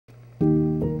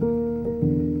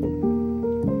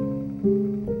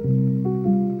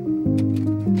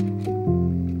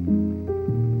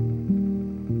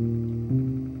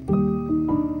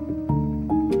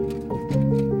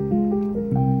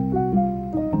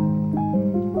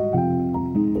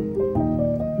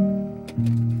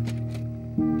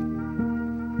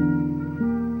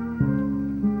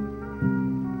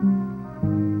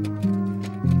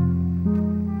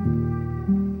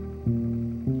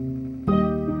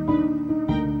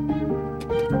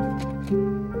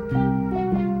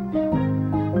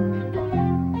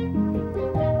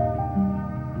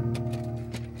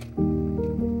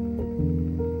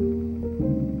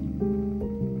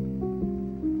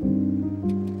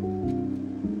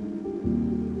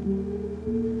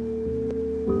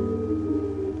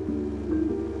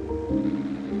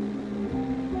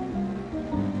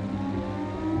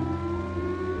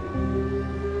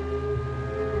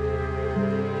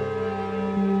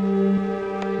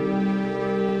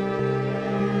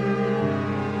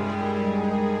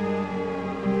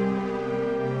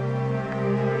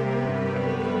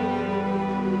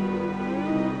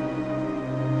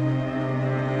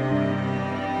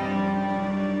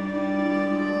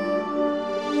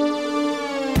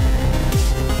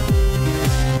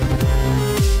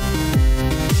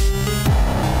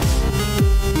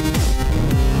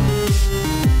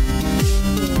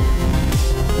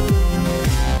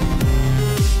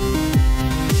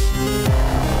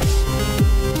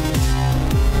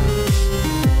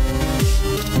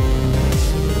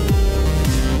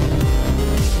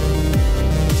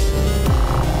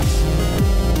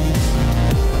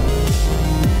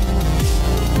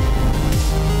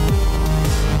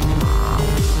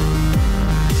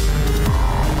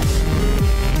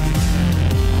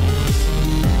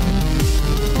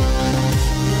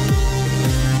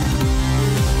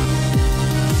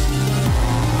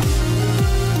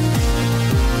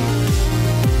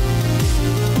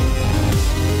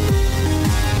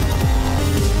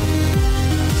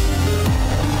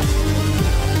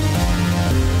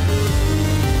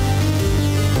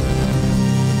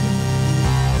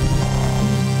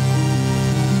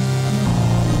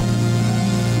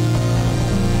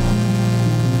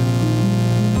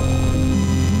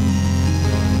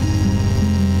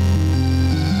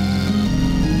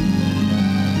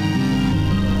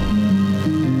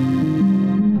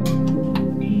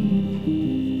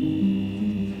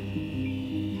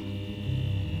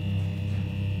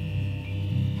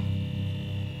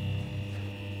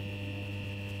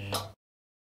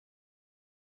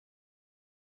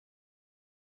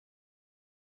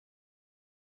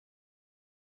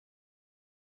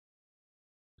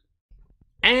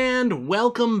And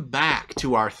welcome back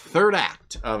to our third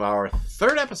act of our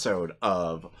third episode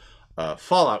of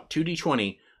Fallout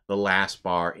 2D20, The Last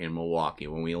Bar in Milwaukee.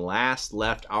 When we last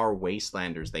left our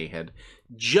Wastelanders, they had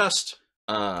just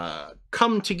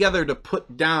come together to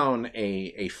put down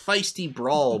a feisty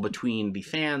brawl between the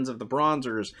fans of the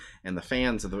Bronzers and the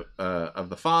fans of the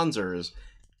Fonzers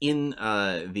in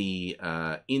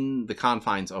the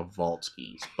confines of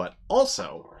Vaultski's. But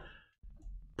also,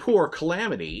 poor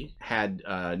Calamity had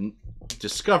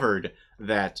discovered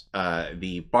that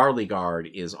the Barley Guard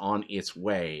is on its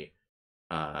way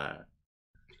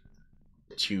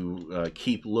to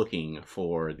keep looking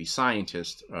for the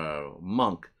scientist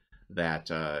monk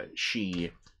that she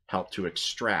helped to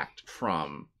extract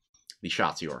from the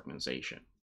Shotzi organization.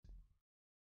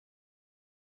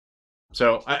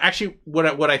 So actually,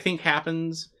 what I think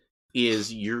happens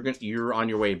is you're on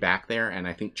your way back there, and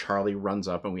I think Charlie runs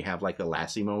up, and we have like the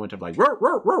Lassie moment of like, roar,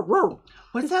 roar, roar, roar.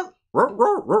 What is that? Roar,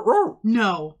 roar, roar, roar.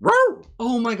 No. Roar.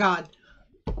 Oh my god.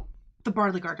 The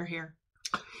Barley Guard are here.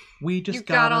 We just You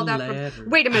got all a that letter. from...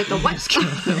 Wait a minute, the what?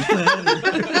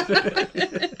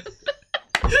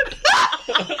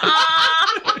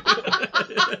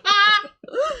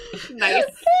 Nice.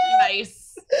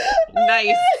 Nice.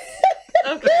 Nice.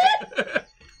 Okay.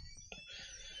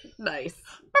 Nice.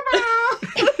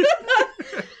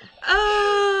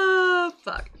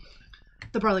 Fuck.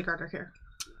 The Barley Guard are here.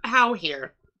 How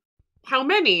here? How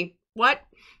many? What?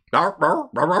 Roar, roar,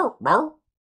 roar, roar, roar.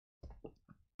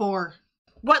 4.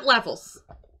 What levels?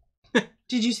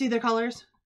 Did you see their colors?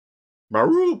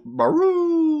 Baroo,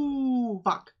 baroo.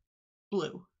 Fuck.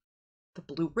 Blue. The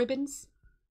blue ribbons?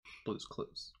 Blue's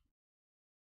Clues.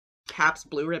 Caps,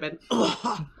 blue ribbon.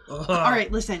 All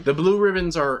right, listen. The blue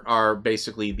ribbons are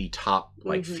basically the top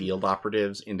like Mhm. field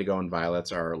operatives. Indigo and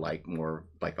violets are like more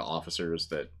like the officers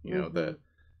that the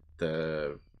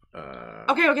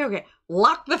Okay.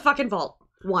 Lock the fucking vault.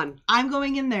 1. I'm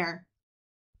going in there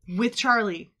with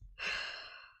Charlie.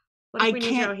 What if I we need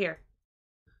you can't- out here?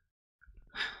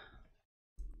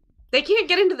 They can't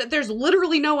get into that. There's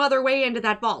literally no other way into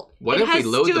that vault. What It if we has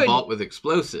load the stood- vault with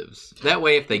explosives? That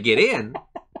way, if they get in,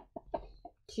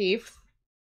 Keith.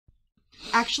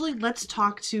 Actually, let's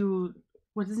talk to...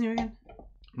 What's his name again?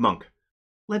 monk.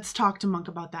 Let's talk to Monk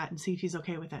about that and see if he's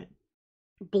okay with it.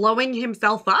 Blowing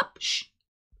himself up? Shh.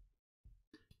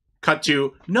 Cut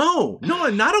to no,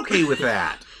 I'm not okay with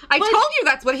that. I But- told you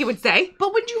that's what he would say.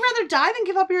 But would you rather die than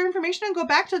give up your information and go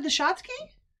back to the Shotsky?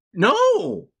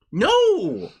 No.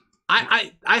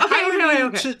 I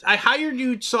Okay. hired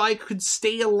you so I could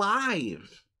stay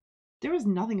alive. There was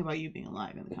nothing about you being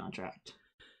alive in the contract.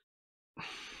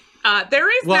 There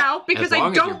is Well, now because as long I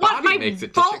as your don't want body my makes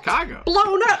it to vault Chicago.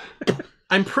 blown up.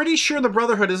 I'm pretty sure the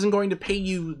Brotherhood isn't going to pay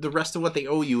you the rest of what they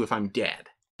owe you if I'm dead.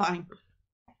 Fine.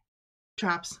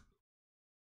 Traps.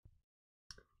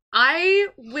 I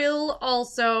will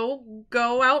also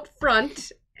go out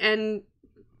front and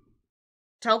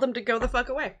tell them to go the fuck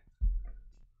away.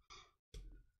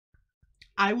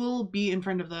 I will be in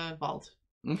front of the vault.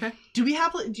 Okay. Do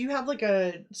you have like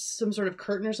some sort of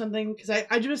curtain or something? Because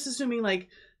I'm just assuming like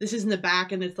this is in the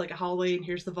back and it's like a hallway and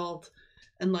here's the vault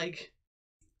and like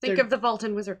Think They're- of the vault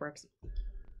in Wizard Works.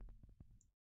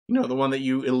 No, the one that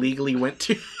you illegally went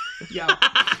to. yeah,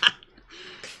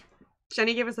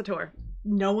 Jenny, give us a tour.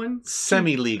 no one.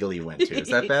 Semi-legally went to. Is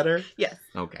that better? Yes.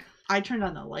 Okay. I turned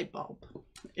on the light bulb.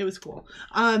 It was cool.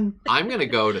 I'm gonna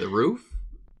go to the roof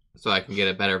so I can get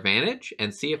a better vantage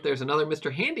and see if there's another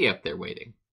Mr. Handy up there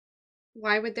waiting.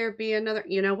 Why would there be another?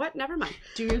 You know what? Never mind.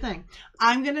 Do your thing.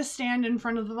 I'm gonna stand in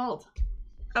front of the vault.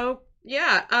 Oh,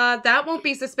 yeah. That won't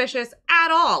be suspicious at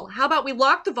all. How about we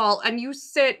lock the vault and you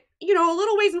sit, a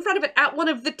little ways in front of it at one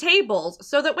of the tables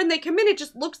so that when they come in, it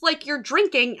just looks like you're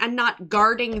drinking and not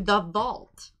guarding the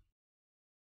vault.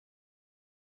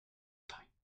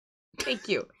 Thank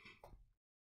you.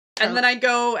 And then I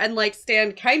go and,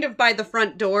 stand kind of by the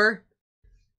front door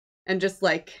and just,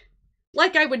 like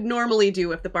I would normally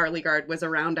do if the Barley Guard was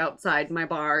around outside my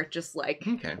bar, just,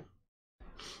 Okay.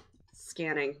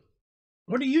 scanning.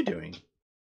 What are you doing?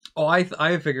 Oh,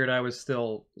 I figured I was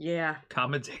still Yeah.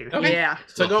 commentating. Okay. Yeah.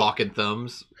 So So go- hawking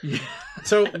thumbs. Yeah.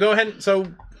 So go ahead.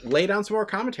 So lay down some more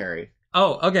commentary.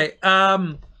 Oh, okay.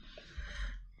 All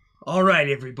right,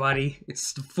 everybody.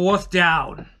 It's the 4th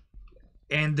down,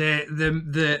 and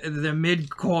the mid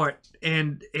court,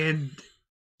 and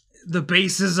the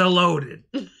bases are loaded.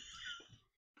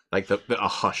 Like a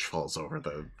hush falls over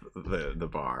the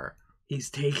bar. He's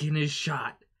taking his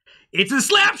shot. It's a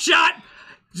slap shot.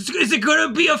 Is it going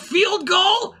to be a field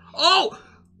goal? Oh,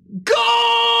 goal!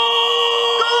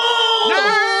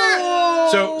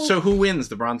 So who wins,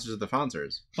 the Bronzers or the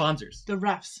Fonzers? Sponsors. The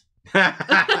refs.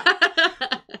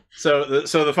 So the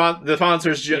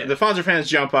Fonzer fans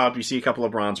jump up. You see a couple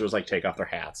of bronzers like take off their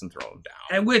hats and throw them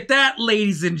down. And with that,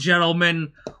 ladies and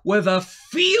gentlemen, with a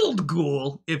field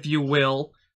goal, if you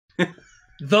will,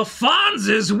 the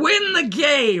Fonzers win the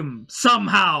game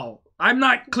somehow. I'm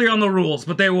not clear on the rules,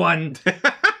 but they won.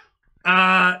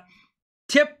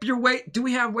 Tip your wait. Do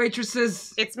we have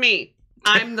waitresses? It's me.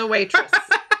 I'm the waitress.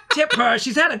 Tip her.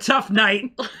 She's had a tough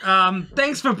night.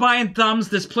 Thanks for buying thumbs.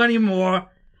 There's plenty more.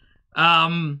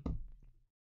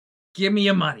 Give me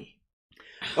your money.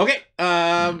 Okay.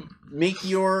 Make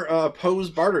your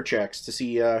pose barter checks to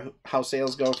see how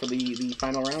sales go for the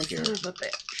final round here.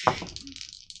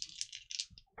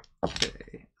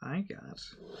 Okay, I got.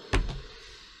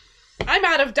 I'm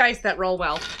out of dice that roll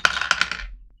well.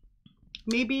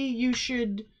 Maybe you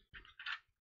should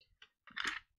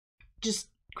just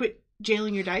quit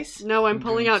jailing your dice. No, I'm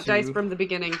pulling going out dice to from the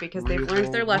beginning because they've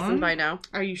learned their lesson by now.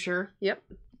 Are you sure? Yep.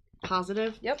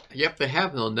 Positive? Yep. Yep, they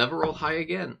have. They'll never roll high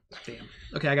again. Damn.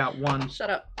 Okay, I got one.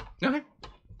 Shut up. Okay.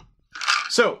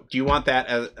 So, do you want that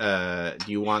as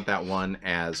one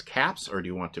as caps, or do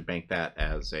you want to bank that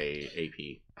as a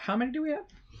AP? How many do we have?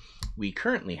 We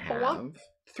currently have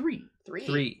 3.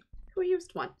 Three. Who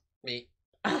used one? Me.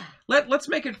 Let's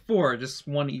make it 4. Just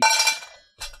one each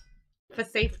For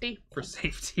safety. for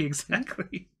safety.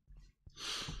 Exactly.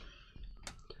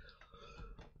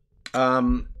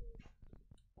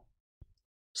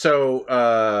 So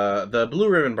the Blue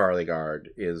Ribbon Barley Guard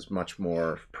is much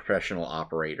more professional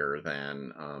operator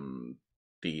than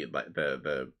the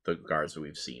guards that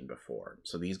we've seen before.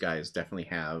 So these guys definitely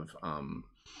have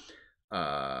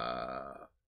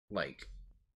like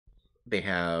they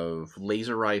have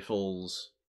laser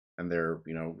rifles, and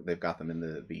they've got them in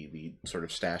the sort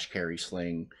of stash carry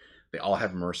sling. They all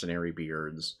have mercenary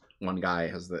beards. One guy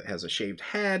has a shaved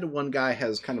head. One guy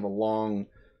has kind of a long,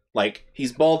 like,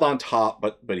 he's bald on top,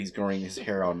 but he's growing his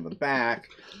hair out in the back.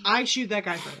 I shoot that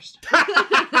guy first.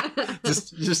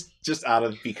 just out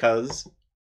of because.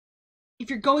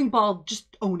 If you're going bald,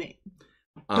 just own it.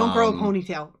 Don't grow a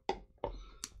ponytail.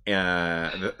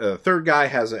 The third guy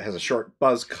has a short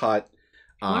buzz cut.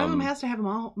 One of them has to have a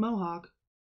mohawk.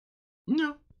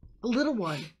 No, a little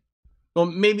one. Well,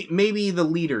 maybe the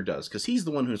leader does, because he's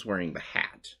the one who's wearing the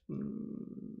hat.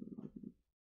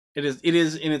 It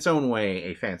is in its own way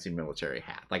a fancy military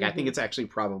hat. Like, I think it's actually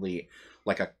probably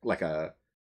like a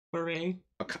beret.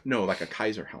 Like a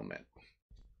Kaiser helmet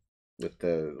with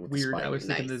the Weird. spike. I was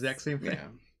thinking the exact same thing. Yeah.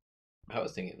 I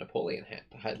was thinking Napoleon hat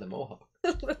to hide the mohawk.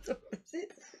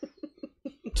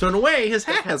 So in a way, his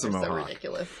hat Those has a hats are so mohawk.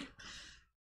 ridiculous.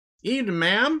 Evening,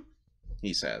 ma'am,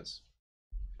 he says.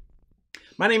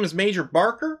 My name is Major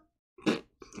Barker. Of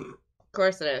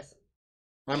course it is.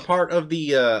 I'm part of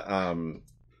the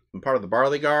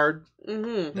Barley Guard.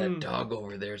 Mm-hmm. That dog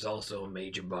over there is also a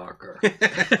Major Barker.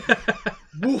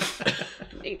 Woof.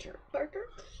 Nature Parker.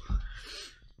 I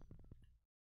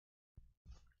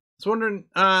was wondering,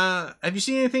 have you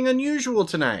seen anything unusual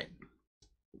tonight?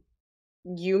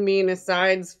 You mean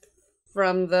asides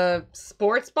from the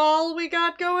sports ball we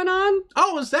got going on?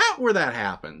 Oh, is that where that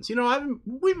happens? You know, I've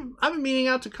been meaning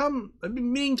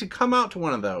to come out to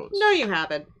one of those. No, you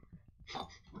haven't.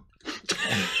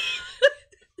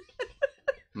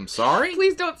 I'm sorry.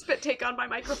 Please don't spit take on my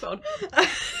microphone.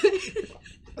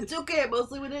 It's okay. I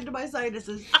mostly went into my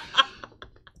sinuses.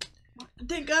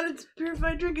 Thank God it's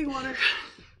purified drinking water.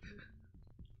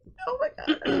 Oh my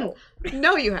God. No.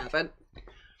 No, you haven't.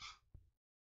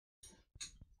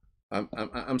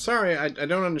 I'm sorry. I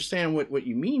don't understand what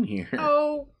you mean here.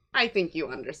 Oh, I think you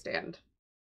understand.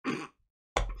 And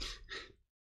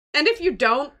if you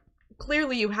don't,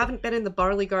 clearly you haven't been in the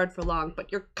Barley Guard for long,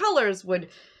 but your colors would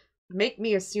make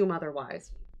me assume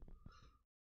otherwise.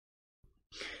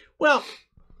 Well,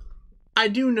 I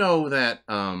do know that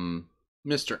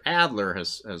Mr. Adler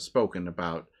has spoken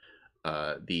about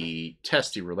the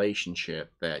testy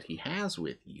relationship that he has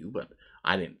with you, but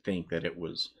I didn't think that it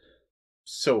was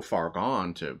so far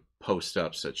gone to post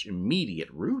up such immediate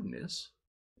rudeness.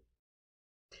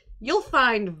 You'll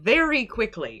find very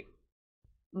quickly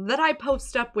that I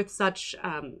post up with such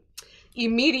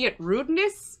immediate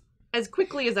rudeness as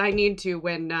quickly as I need to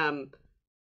when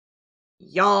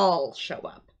y'all show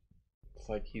up. It's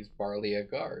like he's Barley a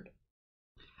guard.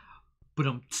 But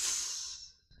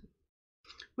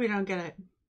We don't get it.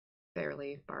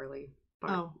 Barely, barley.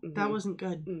 Oh, that wasn't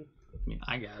good.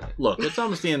 I got it. Look, it's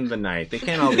almost the end of the night. They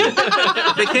can't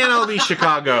all be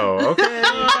Chicago, okay?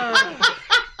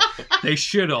 They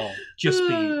should all just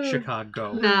be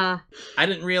Chicago. Nah. I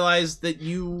didn't realize that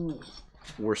you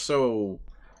were so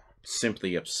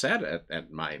simply upset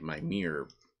at my mere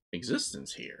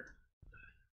existence here.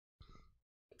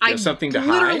 have something to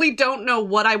literally hide? don't know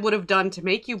what I would have done to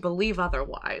make you believe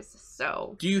otherwise,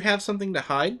 so... Do you have something to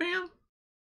hide, ma'am?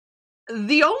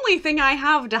 The only thing I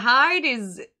have to hide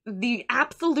is the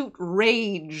absolute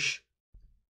rage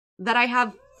that I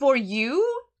have for you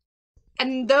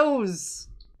and those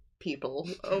people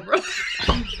over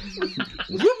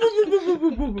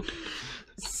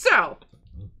So,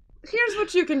 here's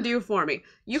what you can do for me.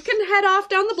 You can head off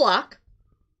down the block.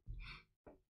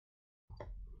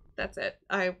 That's it.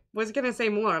 I was gonna say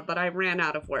more, but I ran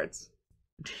out of words.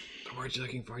 The word you're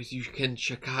looking for is you can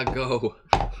Chicago.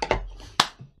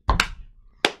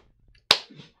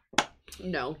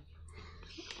 No.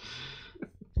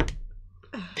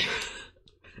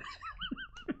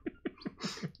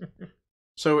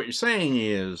 So what you're saying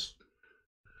is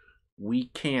we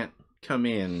can't come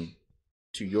in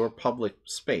to your public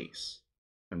space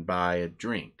and buy a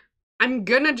drink. I'm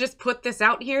gonna just put this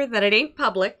out here that it ain't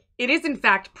public. It is, in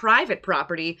fact, private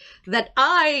property that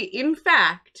I, in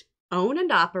fact, own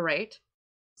and operate.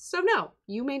 So no,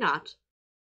 you may not.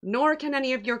 Nor can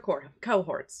any of your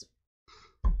cohorts.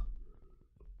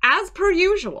 As per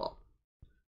usual.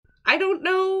 I don't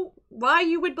know why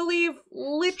you would believe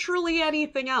literally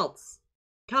anything else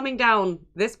coming down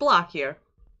this block here.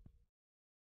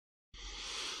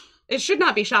 It should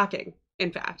not be shocking,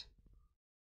 in fact.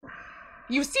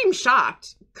 You seem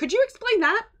shocked. Could you explain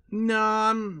that? No,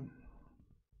 I'm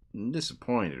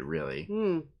disappointed, really.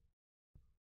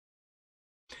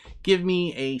 Give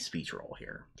me a speech roll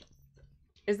here.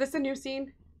 Is this a new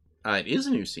scene? It is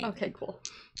a new scene. Okay, cool.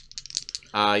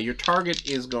 Your target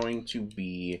is going to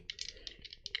be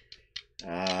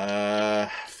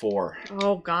 4.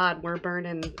 Oh god, we're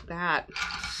burning that.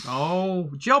 Oh,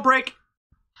 jailbreak.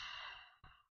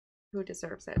 Who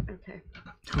deserves it? Okay.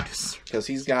 Because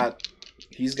he's got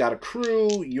a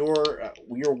crew. You're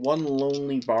one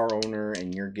lonely bar owner,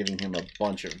 and you're giving him a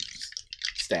bunch of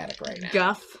static right now.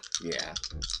 Guff. Yeah.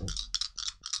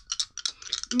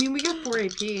 I mean, we got 4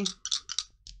 AP.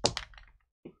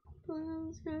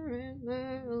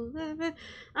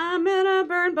 I'm gonna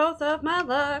burn both of my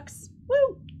lucks.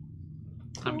 Woo!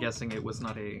 I'm guessing it was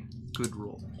not a good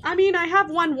rule. I mean, I have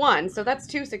 1-1, so that's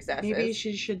 2 successes. Maybe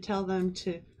she should tell them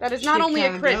to. That is not only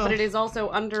a crit, Chicago. but it is also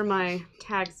under my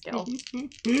tag skill.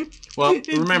 Well, It's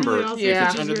remember, really awesome if Yeah.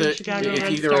 it's under the, Chicago if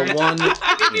Red either a Star. 1,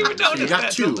 I didn't even so you notice got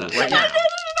that 2 till now. right now.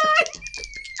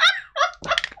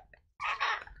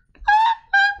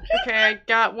 Okay, I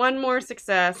got 1 more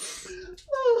success.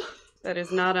 That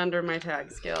is not under my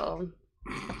tag skill.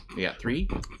 You got 3.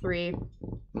 3.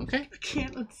 Okay. I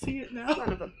can't unsee it now.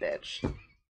 Son of a bitch.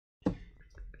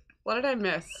 What did I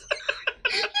miss?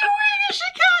 You're wearing a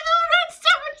Chicago Red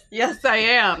Stars! Yes, I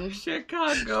am.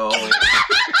 Chicago.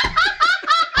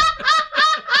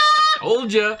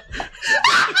 Told ya.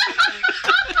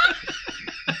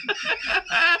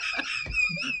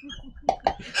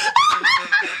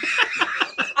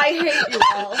 I hate you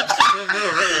all.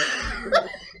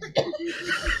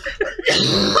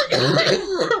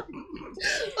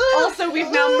 Also,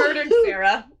 we've now murdered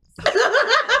Sarah.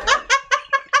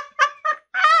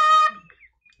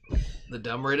 The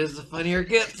dumber it is, the funnier it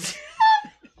gets.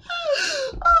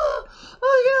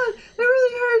 Oh god, that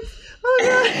really hurts. Oh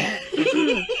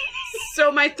god.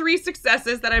 So my 3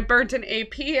 successes that I burnt an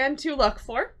AP and 2 luck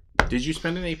for. Did you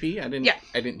spend an AP? I didn't. Yeah.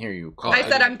 I didn't hear you. I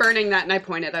said I'm burning that and I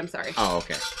pointed. I'm sorry. Oh,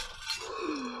 okay.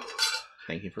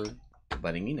 Thank you for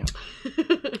letting me know.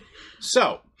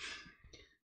 So,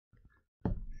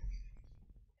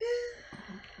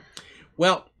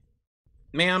 well,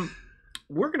 ma'am,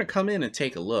 we're going to come in and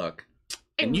take a look,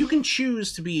 and you can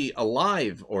choose to be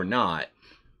alive or not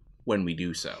when we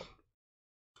do so.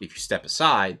 If you step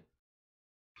aside,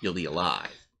 you'll be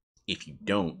alive. If you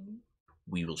don't,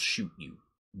 we will shoot you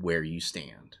where you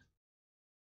stand.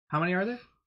 How many are there?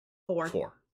 4.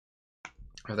 4.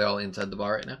 Are they all inside the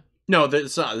bar right now? No,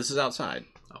 this is outside.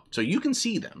 Oh. So you can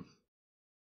see them.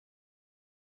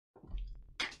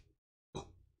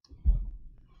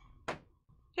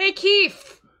 Hey,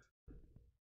 Keith.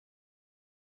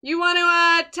 You want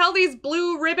to tell these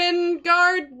blue ribbon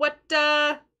guard what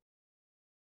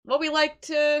we like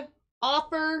to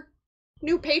offer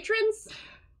new patrons?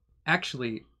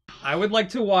 Actually, I would like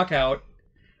to walk out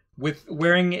with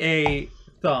wearing a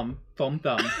foam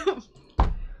thumb,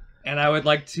 and I would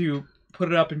like to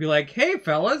put it up and be like, "Hey,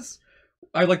 fellas!"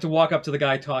 I'd like to walk up to the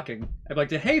guy talking. I'd like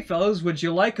to, "Hey, fellas, would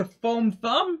you like a foam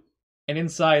thumb?" And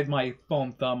inside my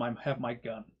foam thumb, I have my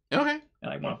gun, Okay.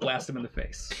 and I want to blast him in the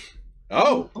face.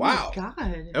 Oh, Oh wow. my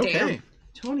god. Okay. Damn.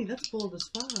 Tony, that's bold as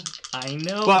fuck. I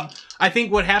know. Well, I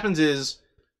think what happens is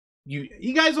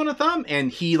you guys want a thumb,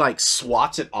 and he like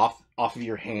swats it off off of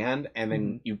your hand, and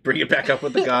then you bring it back up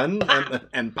with the gun,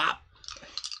 and pop.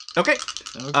 Okay.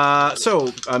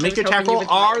 So make your attack roll.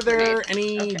 Are there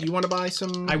any? Okay. Do you want to buy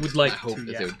some? I would like. I hope to,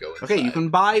 that yeah. they would go inside. Okay, you can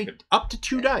buy up to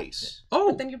 2 dice. Oh,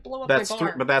 But then you blow up That's my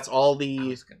bar. but that's all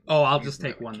the. oh, I'll just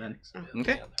take one then.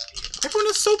 Okay. Everyone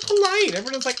is so polite.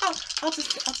 Everyone's like, oh, I'll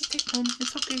just take one.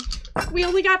 It's okay. We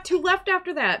only got 2 left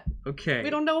after that. Okay. We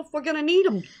don't know if we're gonna need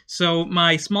them. So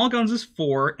my small guns is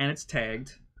 4 and it's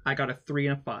tagged. I got a 3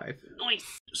 and a 5.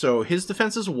 Nice. So his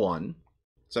defense is 1.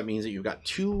 So that means that you've got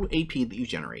 2 AP that you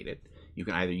generated. You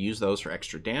can either use those for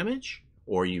extra damage,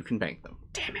 or you can bank them.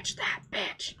 Damage that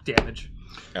bitch. Damage.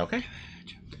 Okay.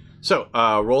 So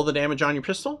roll the damage on your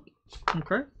pistol.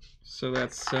 Okay. So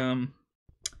that's 4.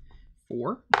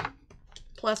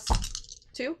 Plus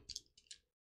 2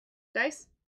 dice.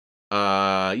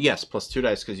 Yes, plus 2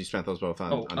 dice because you spent those both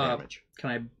on damage. Can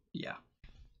I? Yeah.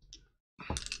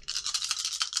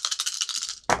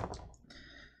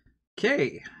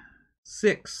 Okay.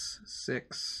 6,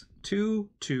 6, 2,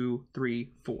 2, 3,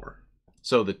 4.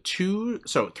 So the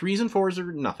 3s and 4s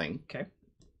are nothing. Okay.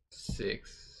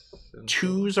 6.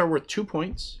 2s are worth 2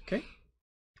 points. Okay.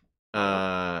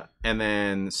 And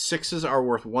then 6s are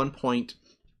worth 1 point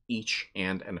each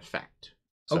and an effect.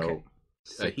 So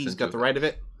Okay. He's got the right of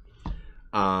it.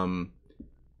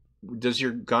 Does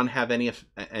your gun have any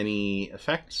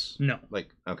effects? No. Like,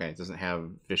 okay, it doesn't have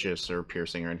vicious or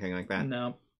piercing or anything like that?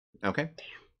 No. Okay. I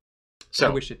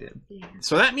So wish it did. Yeah.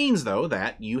 So that means though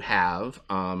that you have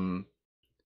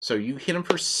so you hit him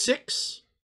for 6.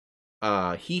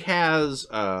 He has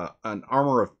an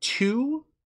armor of 2,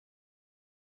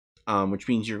 which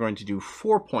means you're going to do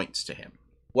 4 points to him.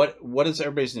 What is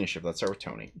everybody's initiative? Let's start with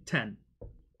Tony. 10.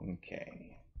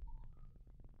 Okay.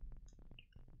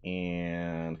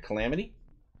 And Calamity?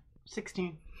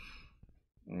 16.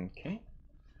 Okay.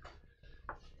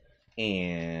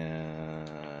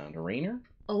 And Rainer?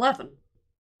 11.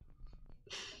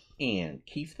 And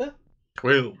Keitha?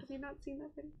 12. Have you not seen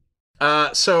that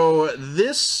video? So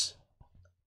this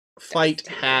fight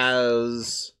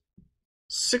has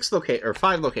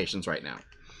 5 locations right now.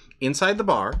 Inside the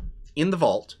bar, in the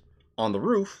vault, on the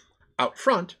roof, out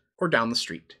front, or down the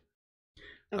street.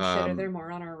 Oh shit, are there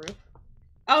more on our roof?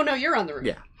 Oh no, you're on the roof.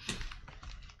 Yeah.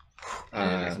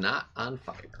 And it's not on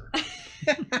fire.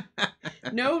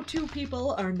 No 2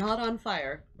 people are not on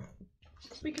fire.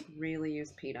 We could really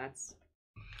use peanuts.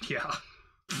 Yeah.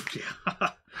 Yeah.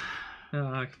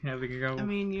 Having to go. I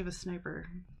mean, you have a sniper.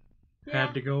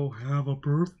 Had to go have a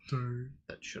birthday.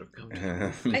 That should have come.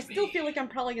 I still feel like I'm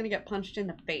probably gonna get punched in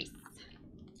the face.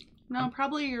 No,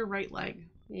 probably your right leg.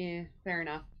 Yeah, fair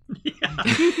enough. Yeah.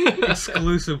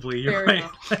 Exclusively, Fair you're right.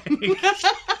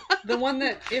 The one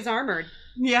that is armored,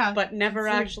 Yeah. but never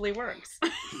It's like- actually works.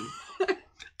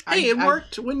 Hey, it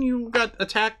worked when you got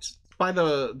attacked by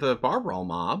the bar brawl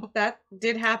mob. That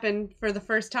did happen for the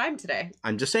first time today.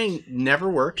 I'm just saying, never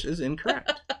works is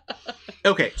incorrect.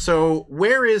 Okay, so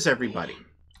where is everybody?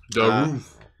 The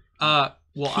roof. Well,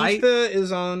 Keitha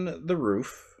is on the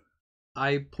roof.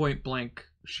 I point blank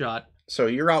shot. So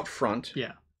you're out front.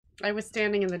 Yeah. I was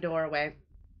standing in the doorway.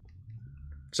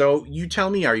 So you tell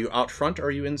me, are you out front, or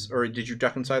are you in, or did you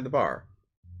duck inside the bar?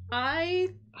 I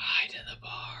Hide in the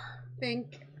bar.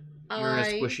 think You're in a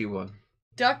I squishy one.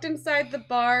 ducked inside the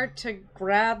bar to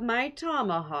grab my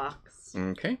tomahawks.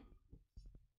 Okay.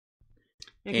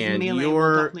 Yeah, 'cause And melee will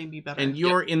you're definitely be better. and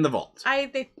you're in the vault.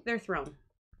 They're thrown.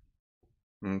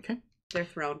 Okay. They're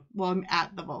thrown. Well, I'm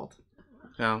at the vault.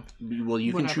 Now, well,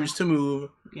 you can Whatever. choose to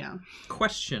move. Yeah.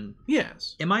 Question.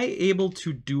 Yes. Am I able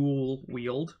to dual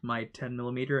wield my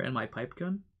 10mm and my pipe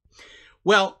gun?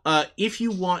 Well, if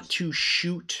you want to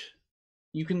shoot,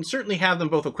 you can certainly have them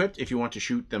both equipped. If you want to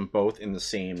shoot them both in the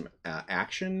same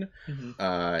action,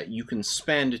 you can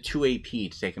spend 2 AP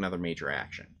to take another major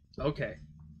action. Okay.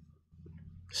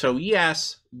 So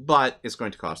yes, but it's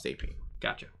going to cost AP.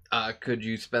 Gotcha. Could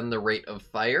you spend the rate of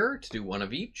fire to do 1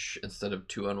 of each instead of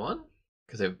 2 on 1?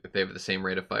 Because if they have the same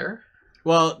rate of fire?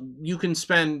 Well, you can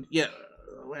spend, you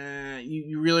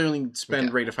really only spend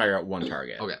Okay. rate of fire at 1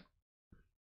 target. Okay.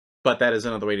 But that is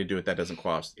another way to do it. That doesn't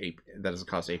cost AP. That doesn't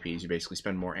cost APs. You basically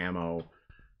spend more ammo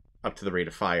up to the rate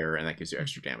of fire, and that gives you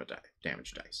extra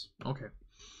damage dice. Okay.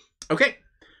 Okay.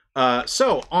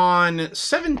 So on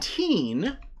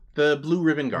 17, the blue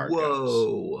ribbon guard goes.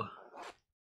 Whoa.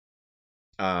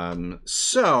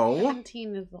 So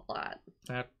 17 is a lot.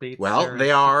 That beats well, Sarah's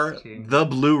they are 16. the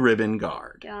blue ribbon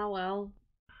guard. Yeah, well,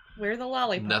 we're the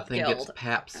lollipop Nothing guild. gets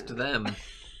paps to them.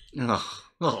 Ugh.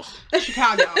 Ugh.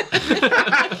 Chicago.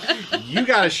 You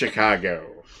got a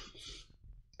Chicago.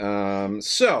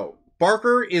 So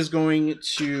Barker is going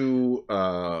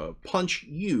to punch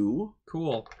you.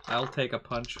 Cool. I'll take a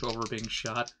punch over being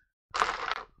shot.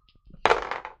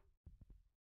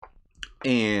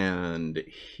 And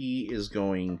he is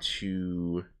going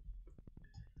to...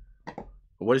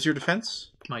 What is your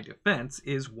defense? My defense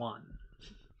is 1.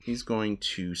 He's going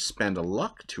to spend a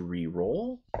luck to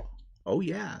re-roll. Oh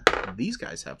yeah, these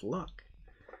guys have luck.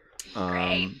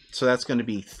 So that's going to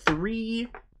be 3.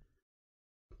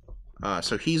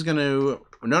 So he's going to...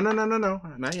 No,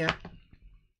 not yet.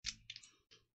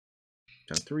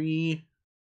 So 3,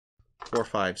 4,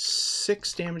 5,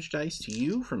 6 damage dice to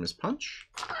you from his punch.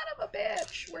 Son of a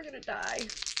bitch. We're gonna die.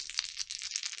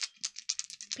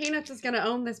 Peanuts is gonna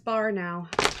own this bar now.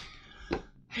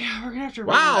 Yeah, we're gonna have to.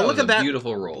 Wow, That look was at a that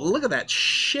beautiful roll. Look at that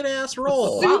shit ass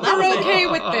roll. Wow, that Super was okay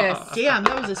with this. Damn,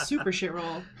 that was a super shit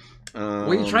roll. What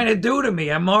are you trying to do to me?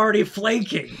 I'm already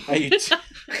flaking.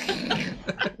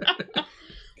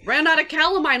 Ran out of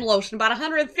calamine lotion about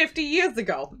 150 years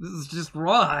ago. This is just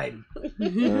rawhide.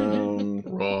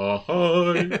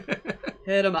 Rawhide.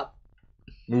 Hit him up.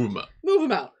 Move him up. Move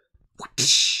him out.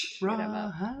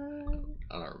 Rawhide.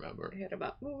 I don't remember. Hit him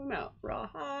up. Move him out.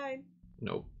 Rawhide.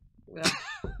 Nope. I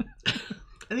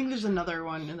think there's another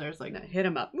one, and there's like... No, hit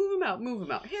him up. Move him out. Move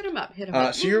him out. Hit him up. Hit him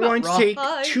up. So you're going to take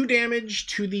Rawhide. 2 damage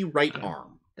to the right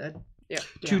arm. Yeah.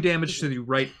 2 damage to the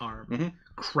right arm. Mhm.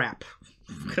 Crap.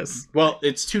 Because Well,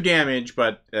 it's 2 damage,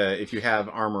 but if you have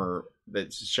armor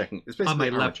that's checking... It's basically on my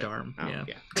armor left check. arm. Oh, Yeah.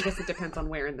 I guess it depends on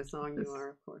where in the song you are,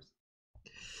 of course.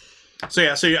 So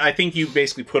yeah, so I think you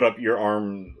basically put up your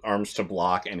arms to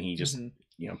block, and he just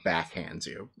backhands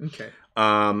you. Okay.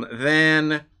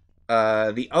 Then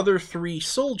the other 3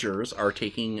 soldiers are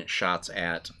taking shots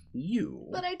at you.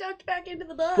 But I ducked back into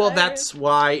the bar. Well, that's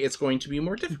why it's going to be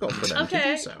more difficult for them to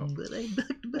Okay. do so.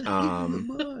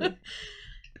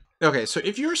 Okay, so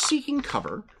if you're seeking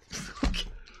cover,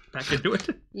 Back into it.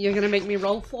 You're gonna make me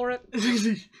roll for it?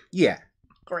 yeah.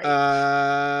 Great.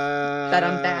 That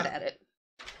I'm bad at it.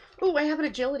 Ooh, I have an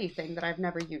agility thing that I've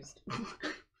never used.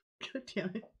 God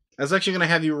damn it. I was actually going to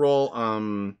have you roll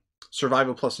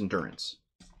survival plus endurance.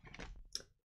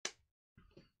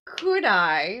 Could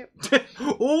I?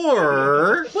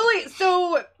 Or... Well, wait,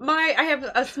 so I have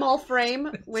a small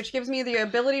frame, which gives me the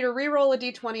ability to reroll a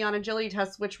d20 on agility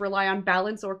tests which rely on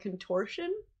balance or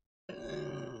contortion.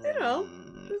 You know.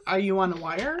 Are you on a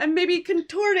wire? And maybe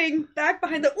contorting back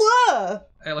behind the... Whoa!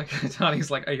 I like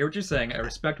Tani's like, I hear what you're saying. I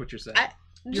respect what you're saying.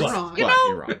 You're What? wrong. You What? know,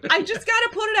 You're wrong. I just gotta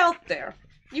put it out there.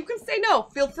 You can say no.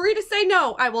 Feel free to say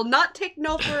no. I will not take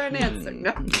no for an answer.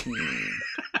 No.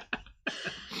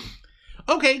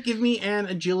 Okay, give me an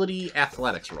agility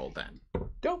athletics roll then.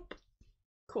 Dope.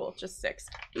 Cool, just 6.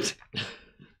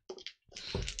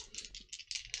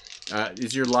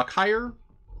 Is your luck higher?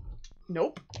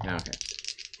 Nope. Okay.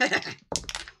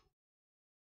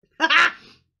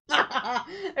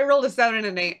 I rolled a 7 and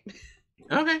an 8.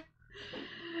 Okay.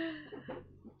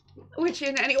 Which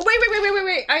in any...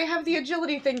 Wait. I have the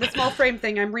agility thing, the small frame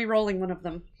thing. I'm re-rolling one of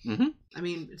them. Mm-hmm. I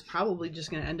mean, it's probably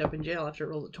just going to end up in jail after it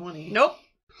rolls a 20. Nope.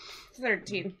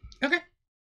 13. Okay.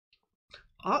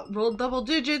 Oh, rolled double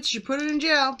digits. You put it in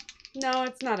jail. No,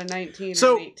 it's not a 19 or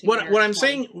So an 18 what or I'm 20.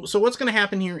 saying, so what's going to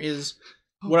happen here is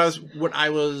what I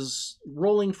was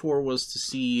rolling for was to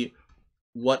see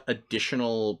what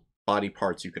additional body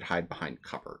parts you could hide behind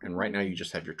cover, and right now you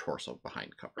just have your torso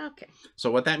behind cover. Okay.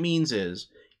 So what that means is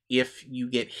if you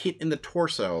get hit in the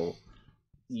torso,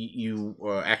 you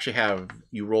actually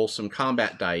you roll some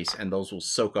combat dice, and those will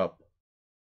soak up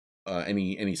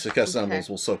any success on those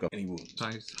will soak up any wounds.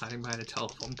 Tani's hiding behind a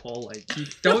telephone pole, like, you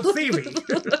don't see me.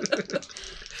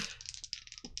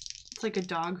 It's like a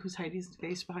dog who's hiding his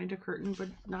face behind a curtain, but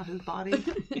not his body.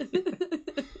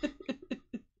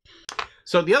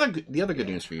 So the other good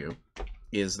news for you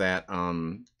is that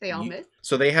They all miss?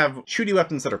 So they have shooty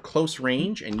weapons that are close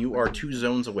range, and you are 2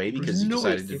 zones away because you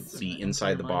decided to It's be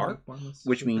inside the bar,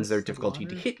 which means their difficulty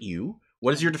to hit you.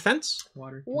 What is your defense?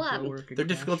 Water. One. Their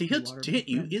difficulty to hit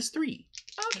you is 3.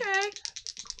 Okay.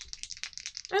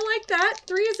 I like that.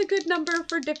 3 is a good number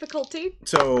for difficulty.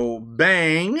 So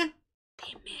bang,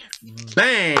 They missed.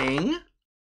 bang.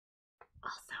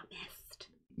 Also missed.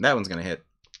 That one's gonna hit.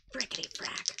 Frickety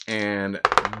frack. And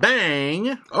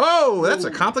bang. Oh, that's a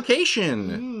complication.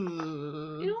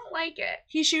 You don't like it.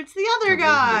 He shoots the other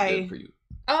guy. Good for you.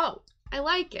 Oh, I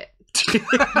like it.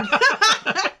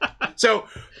 So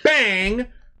bang.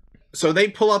 So they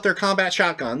pull out their combat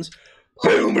shotguns.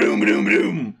 Boom, boom, boom,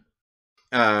 boom.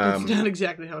 That's not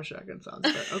exactly how a shotgun sounds,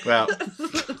 but okay. Well,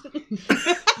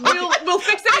 We'll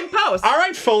fix it in post. all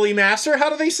right, Foley Master. How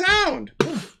do they sound?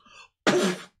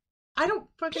 I don't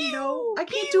fucking know. I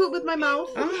can't do it with my mouth.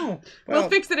 Oh, We'll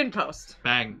fix it in post.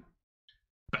 Bang.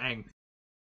 Bang.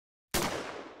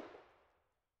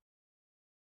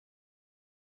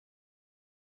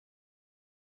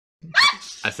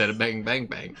 I said a bang, bang,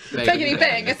 bang. Bangity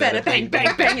bang. I said a bang, bang,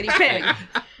 bangity bang. I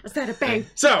said a bang.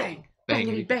 So, Bang.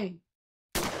 Bangity bang.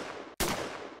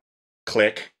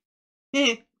 click.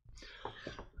 Yeah,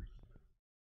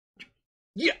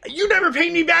 you never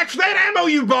paid me back for that ammo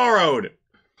you borrowed.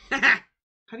 How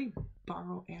do you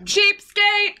borrow ammo?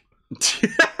 Cheapskate!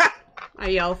 I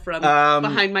yell from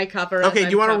behind my cover. Okay, as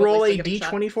do you I'm want to roll probably a taking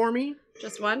shot. d20 for me?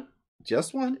 Just one?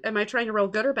 Just one. Am I trying to roll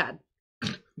good or bad?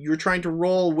 You're trying to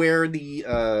roll where the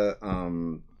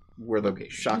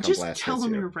shotgun Just blast tell hits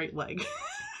him you. your right leg.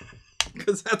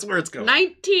 Because that's where it's going.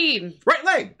 19! Right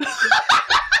leg.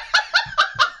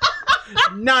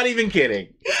 Not even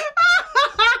kidding.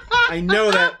 I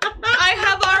know that. I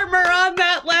have armor on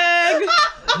that leg!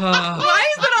 Why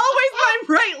is it always my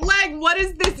right leg? What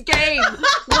is this game?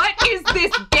 What is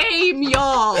this game,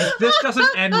 y'all? If this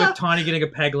doesn't end with Tawny getting a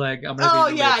peg leg, I'm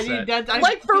gonna be really upset. dude, that's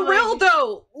Like, for real,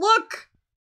 though. Look!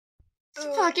 It's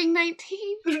fucking 19.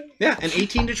 Yeah, an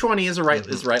 18 to 20 is right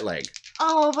leg.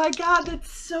 Oh my god,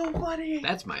 that's so funny.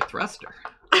 That's my thruster.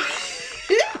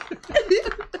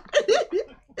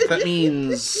 That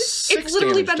means 6 It's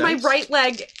literally damage been my dice. right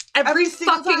leg every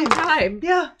single fucking time.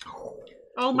 Yeah.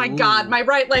 Oh my Ooh. god, my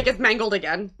right leg is mangled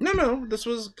again. No, this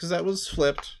was because that was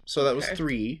flipped, so that was Okay.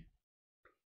 3.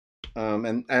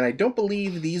 And I don't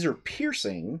believe these are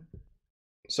piercing.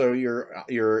 So you're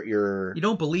You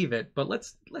don't believe it, but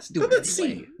let's do it. let's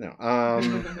anyway. see. No.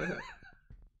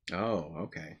 Oh,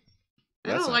 okay. I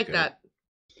That's don't not like good. that.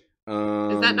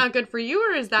 Is that not good for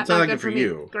you, or is that it's not not good good for me?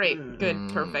 you. Great, good,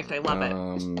 perfect. I love it.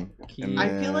 And I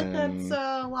feel like then- that's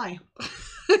a lie.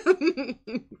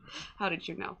 How did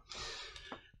you know?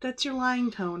 That's your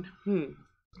lying tone.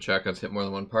 Shotguns hit more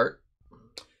than one part.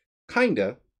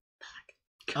 kinda.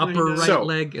 Upper right So,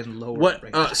 leg and lower What?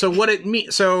 right. So what it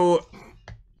means? So,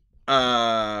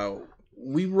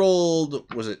 we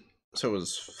rolled. Was it? So it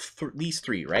was these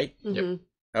 3, right? Mhm.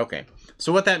 Okay.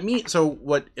 So what that means? So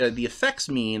what the effects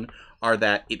mean are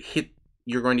that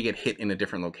you're going to get hit in a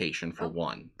different location for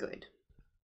 1. Good.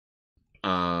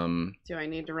 Um. Do I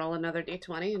need to roll another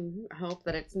d20 and hope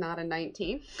that it's not a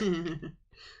 19?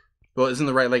 Well, isn't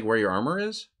the right leg where your armor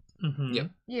is? Mhm.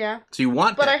 Yep. Yeah, So you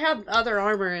want but that. I have other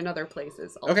armor in other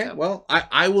places also. Okay. Well,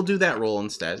 I will do that roll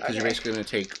instead because you're Okay. basically going to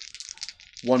take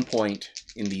 1 point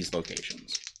in these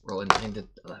locations. Roll a 9 to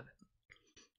 11.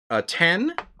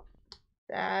 10,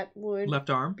 That would Left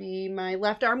arm. be my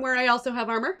left arm where I also have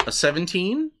armor. a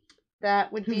 17,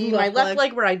 That would be Left my left leg.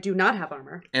 leg where I do not have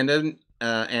armor. and an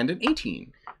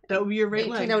 18. That would be your right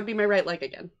 18, leg. that would be my right leg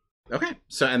again. Okay.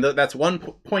 So and that's 1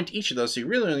 point each of those. So you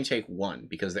really only take 1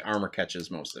 because the armor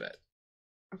catches most of it.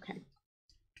 Okay.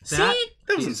 That See,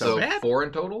 that wasn't so bad. 4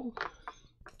 in total?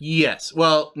 Yes.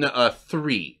 Well, no,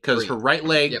 3 because 3. her right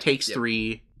leg Yep, takes yep.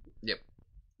 3. Yep.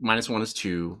 -1 is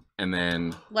 2, and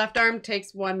then Left arm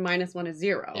takes 1, -1 is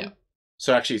 0. Yeah.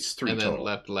 so actually it's 3 And then total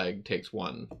left leg takes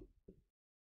 1.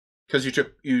 because you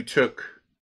took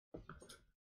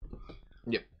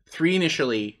Yep. 3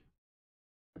 initially.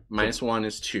 -1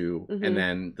 is 2, Mhm. and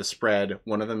then the spread.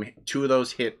 2 of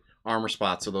those hit armor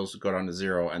spots, so those go down to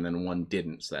 0, and then 1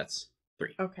 didn't. So that's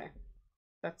 3. Okay.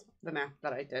 That's the math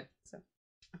that I did. So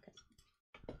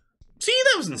See,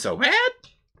 that wasn't so bad.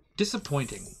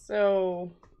 disappointing.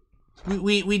 So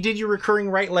We did your recurring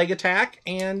right leg attack,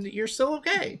 and you're still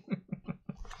okay.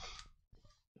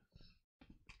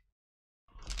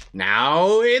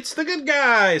 Now it's the good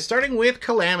guys, starting with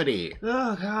Calamity.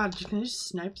 Oh god, can I just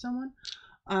snipe someone?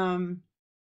 Are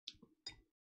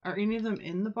any of them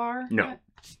in the bar? No. yet?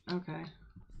 Okay.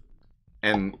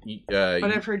 And But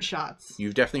I've heard shots.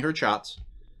 you've definitely heard shots.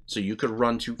 So you could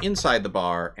run to inside the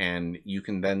bar, and you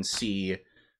can then see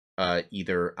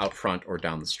either out front or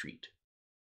down the street.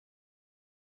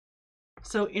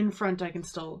 So in front I can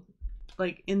still,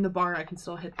 like, in the bar I can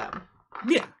still hit them.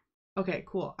 Yeah. Okay,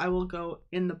 cool. I will go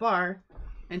in the bar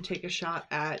and take a shot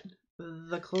at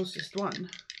the closest one.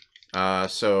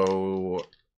 So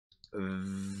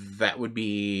that would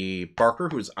be Barker,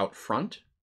 who's out front.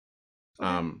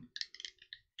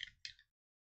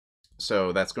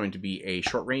 So that's going to be a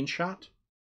short range shot.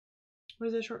 What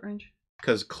is that short range?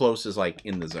 Because close is like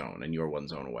in the zone, and you're 1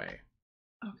 zone away.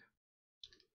 Okay.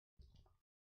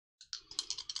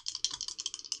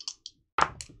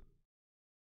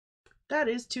 That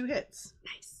is 2 hits.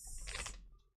 nice.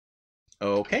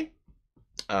 Okay.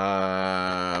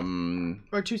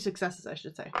 Or 2 successes, I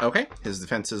should say. Okay. His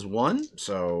defense is 1,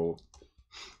 so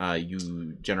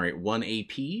you generate 1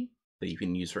 AP, that you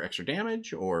can use for extra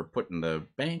damage or put in the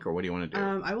bank, or what do you want to do?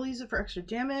 I will use it for extra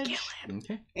damage.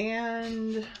 Okay.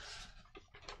 And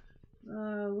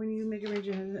when you make a range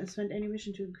and spend any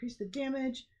mission to increase the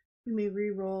damage, you may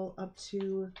re-roll up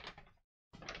to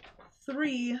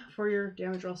 3 for your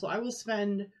damage roll. So I will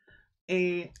spend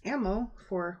a ammo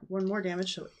for 1 more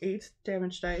damage, so 8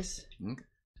 damage dice. Okay.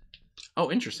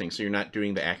 Oh, interesting. So you're not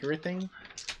doing the accurate thing?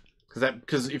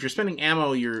 Because if you're spending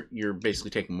ammo, you're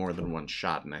basically taking more than 1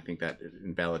 shot, and I think that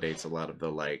invalidates a lot of the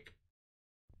like.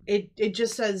 It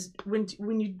just says when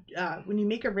you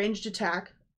make a ranged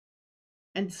attack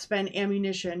and spend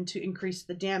ammunition to increase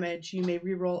the damage, you may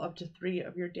re-roll up to 3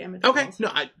 of your damage. Okay, rolls.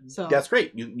 no, So that's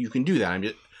great. You can do that. I'm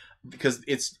just because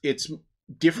it's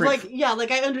different.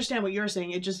 Like I understand what you're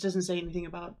saying. It just doesn't say anything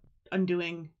about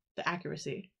undoing the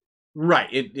accuracy.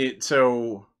 Right.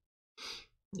 So.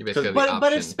 You basically have the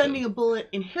But if option spending to- a bullet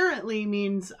inherently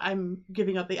means I'm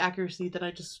giving up the accuracy, that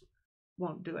I just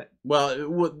won't do it.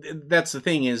 Well, that's the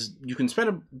thing is you can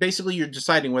spend basically you're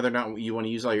deciding whether or not you want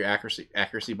to use all your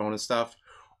accuracy bonus stuff,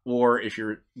 or if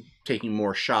you're taking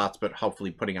more shots but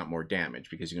hopefully putting out more damage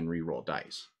because you can re-roll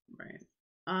dice. Right.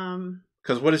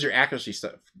 Because what does your accuracy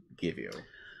stuff give you?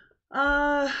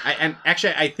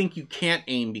 I think you can't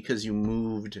aim because you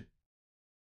moved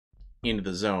into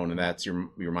the zone, and that's your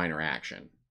minor action.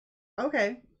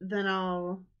 Okay, then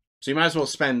I'll. So you might as well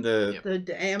spend the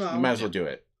ammo. You might as well do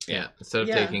it. Yeah, instead of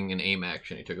taking an aim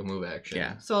action, you took a move action.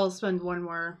 Yeah. So I'll spend 1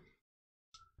 more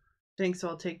thing. So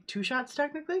I'll take 2 shots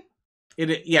technically.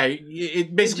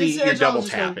 It basically It just- you're it's double all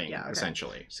just like- tapping yeah, okay.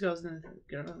 essentially. Just goes in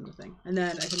the thing, and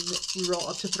then I can re-roll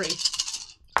up to 3.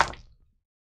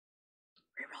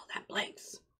 Reroll that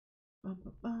blanks.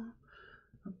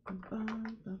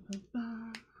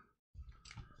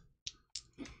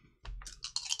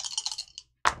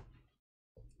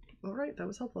 All right, that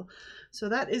was helpful. So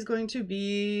that is going to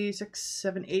be 6,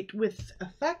 7, 8 with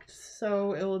effect.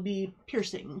 So it will be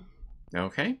piercing.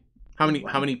 Okay. How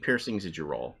many piercings did you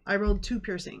roll? I rolled 2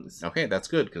 piercings. Okay, that's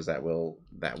good because that will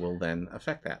then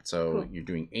affect that. So Cool. you're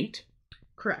doing 8.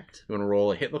 Correct. You want to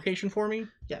roll a hit location for me?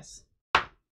 Yes.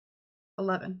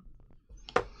 11.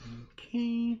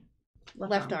 Okay.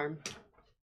 Left arm.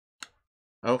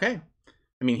 Okay.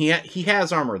 I mean, he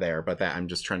has armor there, but I'm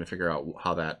just trying to figure out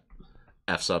how that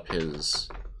f's up his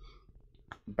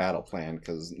battle plan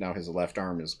because now his left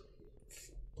arm is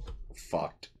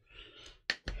fucked.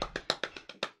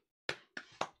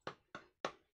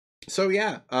 So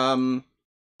yeah,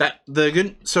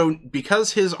 so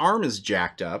because his arm is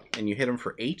jacked up and you hit him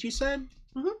for 8, you said?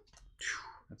 Mm-hmm.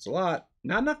 That's a lot.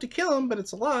 Not enough to kill him, but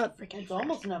it's a lot. It's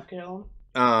almost enough to kill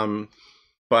him.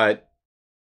 But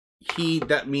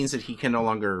that means that he can no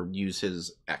longer use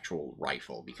his actual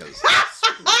rifle because it's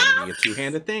gonna be a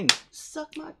 2-handed thing.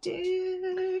 Suck my dick,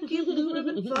 you blue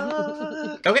ribbon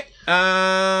fuck. Okay.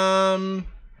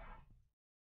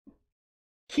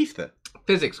 Keith.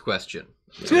 Physics question.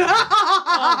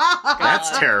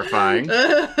 That's terrifying.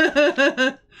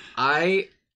 I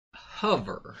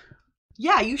hover.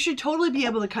 Yeah, you should totally be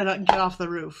able to get off the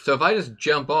roof. So if I just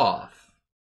jump off.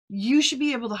 You should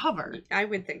be able to hover. I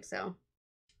would think so.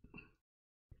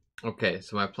 Okay,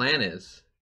 so my plan is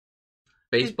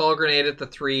baseball grenade at the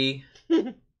 3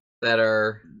 that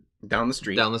are down the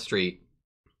street,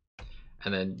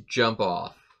 and then jump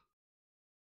off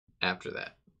after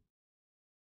that.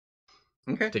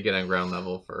 Okay. To get on ground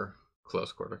level for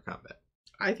close quarter combat.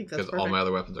 I think that's because all my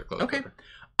other weapons are close quarter.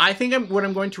 I think what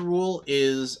I'm going to rule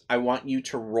is I want you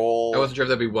to roll. I wasn't sure if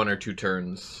that'd be 1 or 2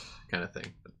 turns kind of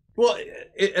thing. Well,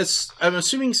 I'm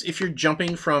assuming if you're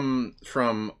jumping from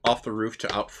off the roof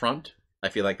to out front, I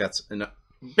feel like that's enough.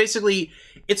 Basically,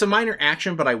 it's a minor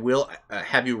action, but I will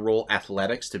have you roll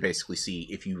athletics to basically see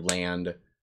if you land,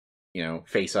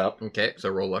 face up. Okay, so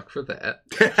roll luck for that.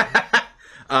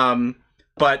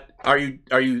 But are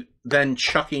you then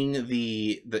chucking so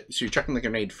you're chucking the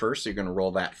grenade first, so you're going to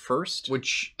roll that first?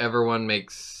 Whichever one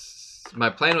makes... My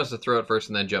plan was to throw it first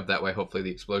and then jump that way. Hopefully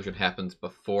the explosion happens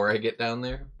before I get down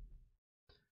there.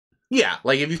 Yeah,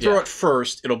 like if you throw it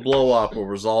first, it'll blow up, we'll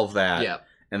resolve that,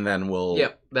 and then we'll...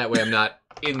 Yep, that way I'm not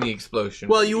in the explosion.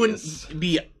 Well, you wouldn't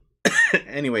be...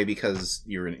 anyway, because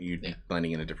you'd be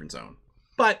blending in a different zone.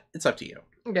 But it's up to you.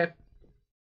 Okay.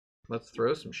 Let's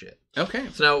throw some shit. Okay.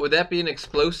 So now, would that be an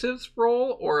explosives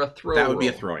roll or a throw That would be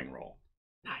a roll? throwing roll.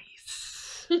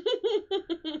 Nice.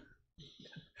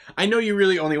 I know you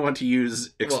really only want to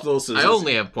use explosives. Well, I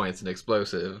only have points in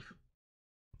explosive.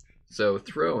 So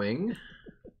throwing...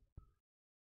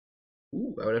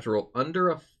 Ooh, I would have to roll under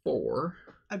a 4.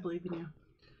 I believe in you.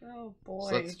 Oh, boy.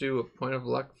 So let's do a point of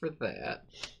luck for that.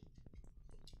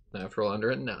 Now I have to roll under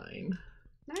a 9. 9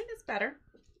 is better.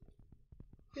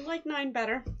 You like 9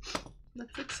 better.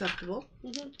 That's acceptable.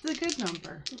 Mm-hmm. It's a good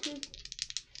number. Mm-hmm.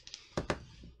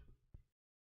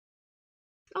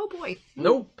 Oh boy.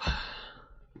 Nope.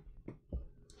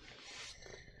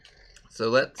 So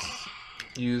let's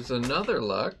use another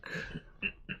luck.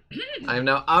 I am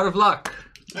now out of luck.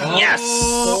 Yes!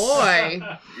 Boy.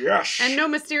 Yes! And no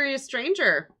mysterious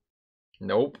stranger.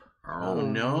 Nope. Oh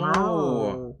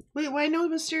no! Wait, why no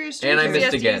mysterious And I stranger? missed He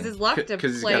has to again. use his luck to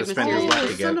 'Cause he's play gotta spend his mysterious. luck Oh,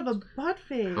 to son get- of a butt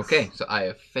face. Okay, so I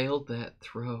have failed that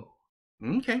throw.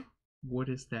 Okay. What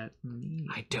does that mean?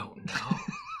 I don't know.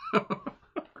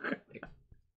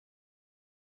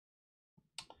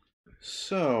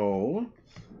 So,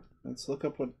 let's look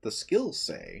up what the skills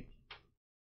say.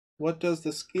 What does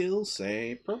the skills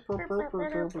say? Pew, pew,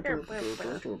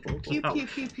 pew, pew,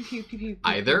 pew, pew, pew.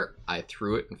 Either I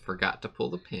threw it and forgot to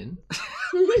pull the pin,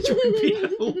 Which would be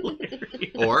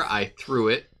hilarious. or I threw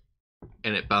it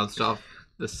and it bounced off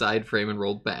the side frame and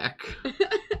rolled back.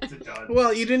 It's a dud.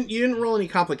 Well, you didn't roll any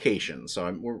complications,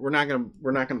 so we're not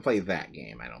gonna play that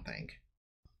game. I don't think.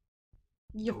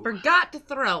 You forgot to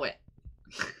throw it.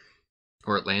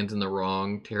 Or it lands in the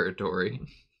wrong territory.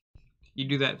 You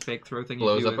do that fake throw thing.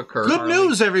 Blows you do up a with curve. Good Barley.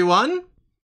 news, everyone!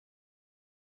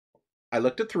 I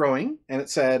looked at throwing, and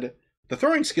it said, the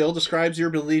throwing skill describes your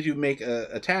ability to make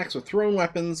attacks with thrown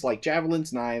weapons like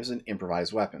javelins, knives, and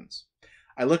improvised weapons.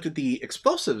 I looked at the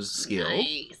explosives skill,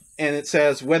 Nice. and it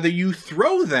says, whether you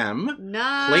throw them,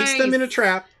 Nice. place them in a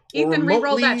trap, or Ethan,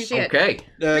 re-roll remotely that shit. Okay.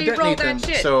 Re-roll detonate that them.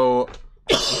 shit. So,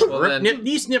 Well, rip, then- nip,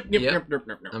 knee, snip, nip, Yep. nip, nip,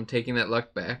 nip, nip. I'm taking that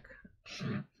luck back.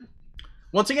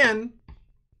 Once again,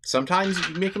 sometimes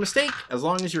you make a mistake. As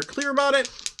long as you're clear about it,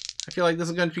 I feel like this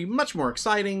is going to be much more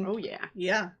exciting. Oh yeah.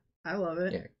 Yeah, I love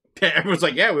it. Yeah. Everyone's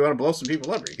like, yeah, we want to blow some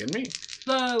people up. Are you kidding me?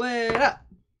 Blow it up.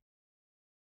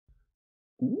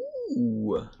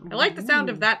 Ooh. I like the sound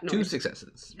of that noise. 2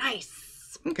 successes.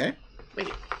 Nice. Okay. Wait.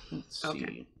 Let's Okay.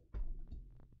 see.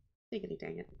 Diggity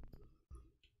dang it.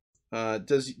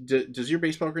 Does your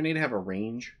baseball grenade have a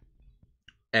range?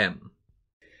 M.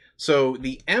 So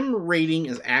the M rating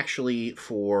is actually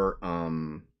for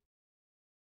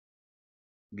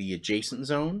the adjacent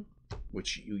zone,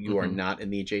 which you are Mhm. not in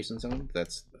the adjacent zone.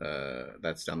 That's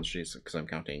down the street because I'm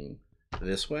counting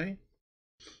this way.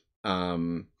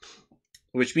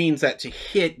 Which means that to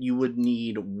hit you would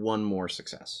need 1 more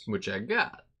success. Which I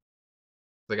got.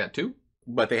 I got 2?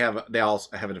 But they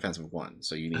also have a defensive 1,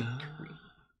 so you need 3.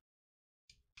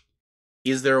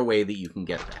 Is there a way that you can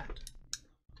get that?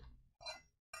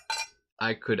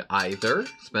 I could either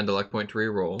spend a luck point to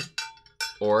reroll,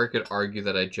 or I could argue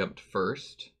that I jumped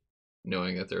first,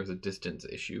 knowing that there was a distance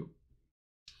issue.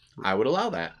 I would allow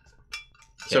that.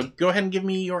 So Okay. go ahead and give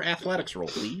me your athletics roll,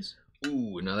 please.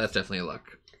 Ooh, no, that's definitely a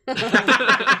luck.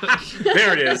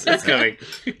 There it is. It's coming.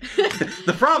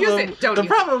 The problem, Use it, don't the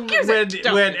use it. problem Use it,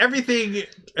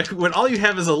 don't. when all you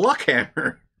have is a luck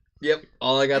hammer. Yep,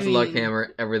 all I got is a luck mean-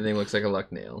 hammer. Everything looks like a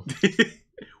luck nail.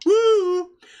 Woo!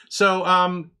 So,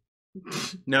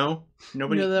 no,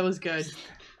 nobody. No, that was good.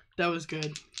 That was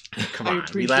good. Come I on,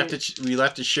 we left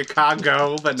to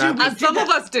Chicago, but not. Some of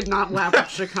us did not laugh at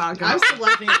Chicago. I'm still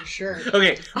laughing at your shirt.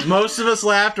 Okay, most of us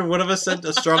laughed, and one of us sent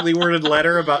a strongly worded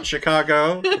letter about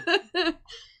Chicago.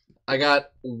 I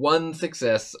got 1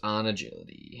 success on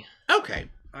agility. Okay.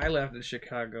 I left in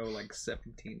Chicago like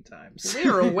 17 times.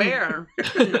 We're aware.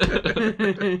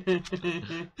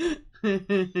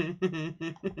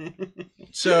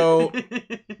 So,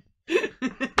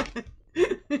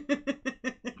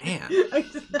 man,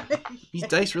 these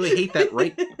dice really hate that,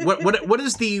 right? What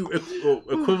is the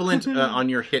equivalent on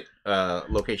your hit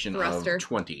location Thruster. of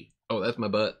 20? Oh, that's my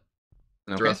butt.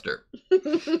 Okay. Thruster.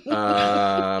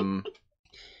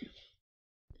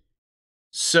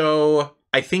 So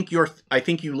I think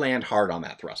you land hard on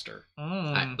that thruster.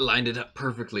 I lined it up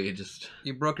perfectly. It just.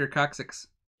 You broke your coccyx.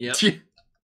 Yep.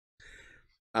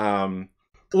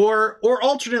 Or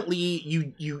alternately,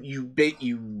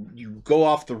 you go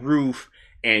off the roof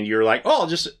and you're like, oh, I'll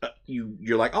just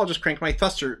I'll just crank my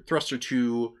thruster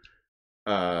to.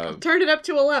 Turn it up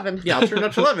to 11. Yeah, I'll turn it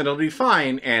up to 11. It'll be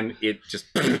fine, and it just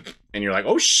and you're like,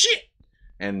 oh shit,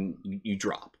 and you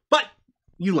drop, but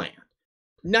you land.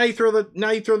 Now you throw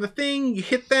the thing. You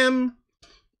hit them.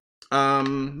 Let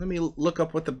me look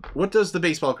up what does the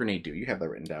baseball grenade do? You have that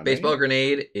written down. Baseball right?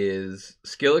 grenade is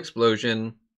skill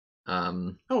explosion.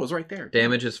 Oh, it was right there.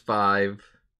 Damage is 5.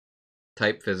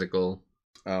 Type physical.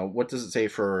 What does it say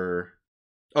for?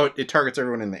 Oh, it targets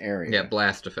everyone in the area. Yeah,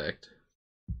 blast effect.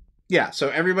 Yeah. So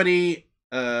everybody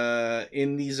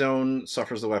in the zone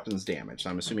suffers the weapon's damage. So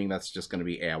I'm assuming that's just going to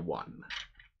be a 1.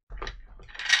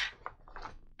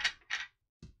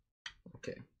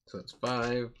 Okay, so that's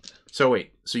 5. So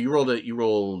wait. So you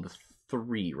rolled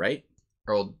 3, right?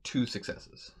 I rolled 2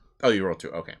 successes. Oh, you rolled 2.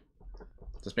 Okay.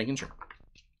 Just making sure.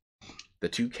 The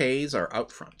 2Ks are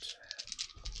out front.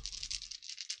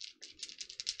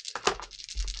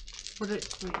 Wait, the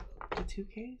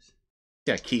 2Ks?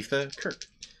 Yeah, Keitha, Kirk.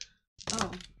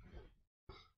 Oh,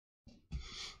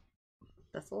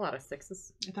 That's a lot of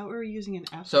 6s. I thought we were using an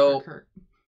F So- for Kurt.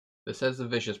 This has a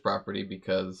vicious property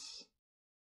because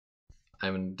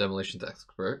I'm a demolitions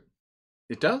expert.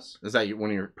 It does? Is that one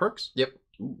of your perks? Yep.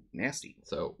 Ooh, nasty.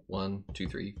 So 1, 2,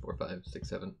 3, 4, 5, 6,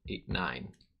 7, 8, 9.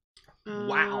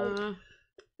 Wow. Aren't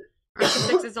the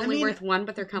 6s only I mean- worth 1,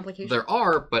 but they're complications? There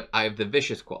are, but I have the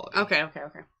vicious quality. Okay.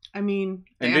 I mean,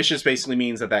 And Yeah. vicious basically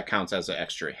means that counts as an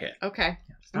extra hit. Okay.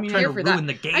 Stop I mean, trying here to for ruin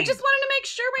that. the game. I just wanted to make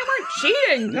sure we weren't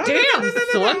cheating. No, Damn, no,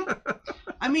 son.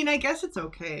 I mean, I guess it's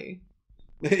okay.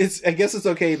 I guess it's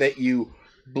okay that you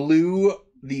blew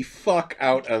the fuck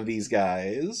out of these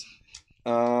guys.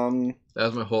 That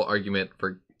was my whole argument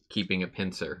for keeping a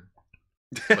pincer.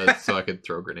 Was so I could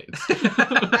throw grenades.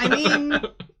 I mean,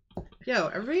 yo,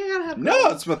 everybody gotta have. No,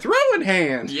 it's my throwing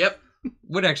hand. Yep.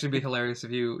 Would actually be hilarious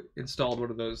if you installed one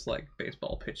of those like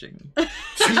baseball pitching.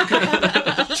 That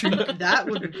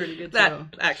would be pretty good too. That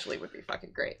actually would be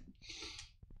fucking great.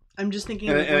 I'm just thinking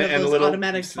And, of one of and a those little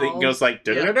automatic thing balls, goes like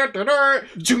da-da-da-da-da,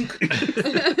 junk.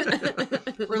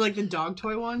 or like the dog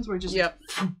toy ones, where just Yep.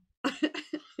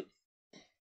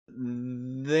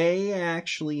 They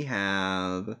actually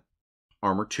have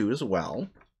armor 2 as well.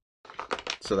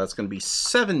 So that's going to be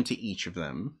 7 to each of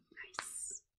them.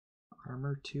 Nice.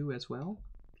 Armor 2 as well?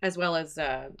 As well as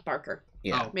Barker.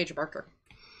 Yeah. Oh. Major Barker.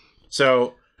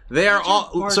 So they are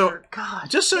all. Barker. So God,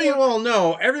 just so you all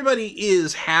know, everybody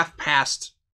is half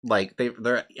past. Like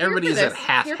they're everybody's at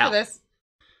half Here health. for this.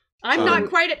 I'm not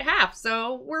quite at half,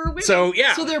 so we're winning. So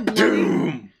yeah. So they're bloody.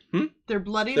 Doom. They're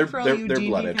bloodied They're for all you D&D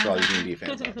blooded for all you fans. D&D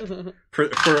fans. out there. For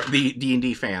the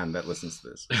D&D fan that listens to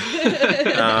this.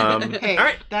 Hey, All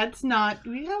right. that's not.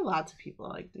 We have lots of people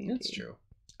like D&D. That's true.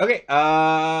 Okay,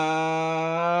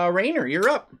 Rainer, you're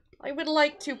up. I would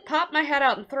like to pop my head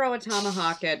out and throw a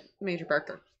tomahawk at Major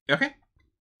Barker. Okay.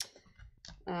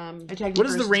 Attack What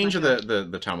is the versus range of my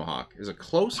the tomahawk? Is it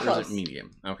close or is Close. it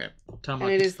medium? Okay. Tomahawk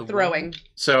And it is the throwing.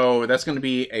 So that's going to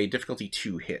be a difficulty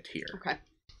 2 hit here. Okay.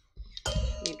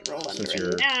 Need to roll Since under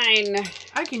you're- a 9.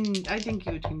 I think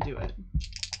you can do it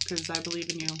because I believe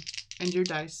in you and your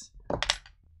dice.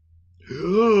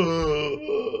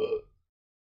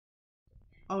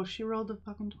 Oh, she rolled a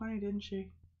fucking 20, didn't she?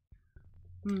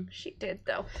 She did,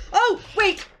 though. Oh,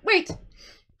 wait!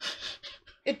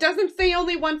 It doesn't say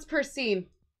only once per scene.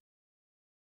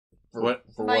 What?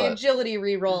 For My what? agility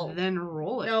reroll. Then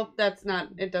roll it. Nope, that's not.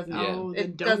 It doesn't. Yeah. Oh, then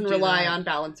It don't doesn't do rely that. on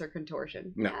balance or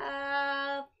contortion. No.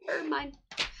 Never mind.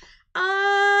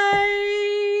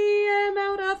 I am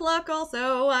out of luck.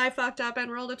 Also, I fucked up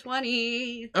and rolled a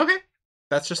 20. Okay.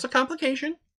 That's just a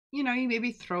complication. You know, you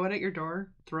maybe throw it at your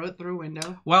door, throw it through a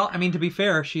window. Well, I mean, to be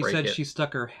fair, she Break said it. she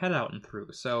stuck her head out and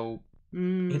through, so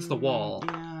it's the wall.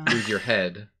 Yeah, Lose your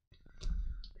head.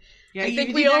 yeah. I you think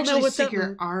did we all know actually what stick that your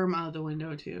means. arm out the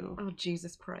window too. Oh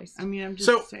Jesus Christ! I mean, I'm just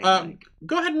So, saying. Like,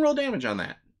 go ahead and roll damage on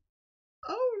that.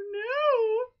 oh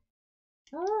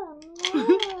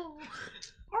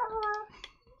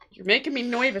You're making me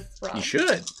nervous, Rob. You should.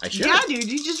 I no! should. Yeah, dude,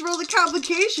 you just rolled a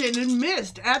complication and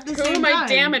missed at the Who same am I time.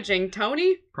 damaging?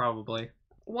 Tony? Probably.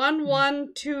 1,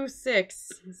 1, 2,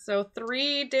 6. So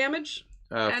 3 damage.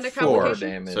 And a 4 complication.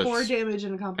 Damage. So 4 it's damage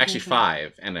and a complication. actually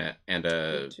 5 and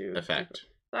a 2, effect.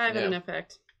 5 and an Yeah.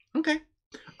 effect. Okay.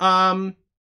 I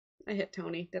hit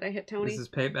Tony. Did I hit Tony? This is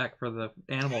payback for the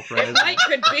animal It phrase. might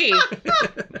could be.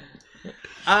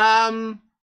 I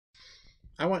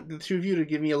want the two of you to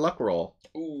give me a luck roll.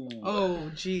 Ooh. Oh,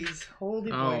 jeez.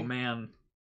 Holy boy. Oh, man.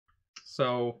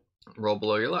 So, Roll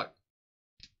below your luck.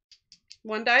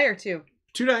 1 die or 2?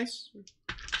 2 dice.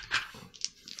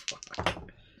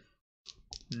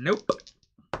 nope.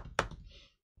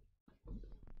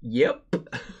 Yep.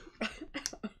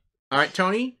 All right,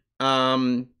 Tony.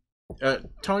 Tony,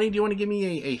 do you want to give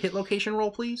me a hit location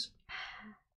roll, please?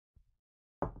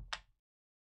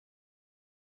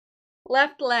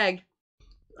 Left leg.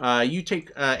 You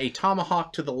take a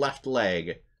tomahawk to the left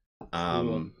leg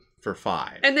for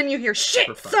 5. And then you hear, shit,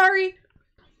 For 5. sorry.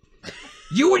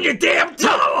 You and your damn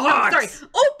tomahawks! Sorry.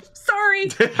 Oh, sorry.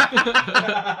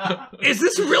 Is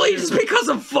this really just because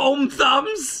of foam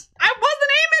thumbs? I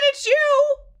wasn't aiming at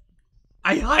you.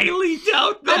 I highly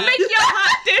doubt I'll that. make you a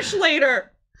hot dish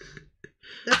later.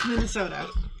 That's Minnesota.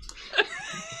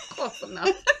 Close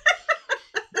enough.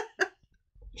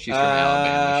 She's from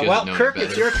Alabama. She well, doesn't know Kirk, any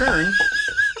it's better. your turn.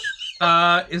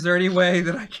 Is there any way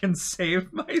that I can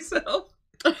save myself?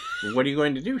 What are you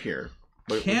going to do here?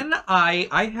 Can I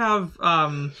have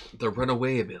The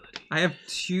runaway ability. I have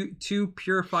two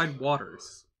purified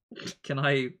waters. Can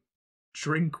I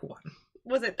drink one?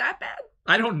 Was it that bad?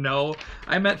 I don't know.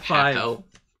 I'm at 5. Hell.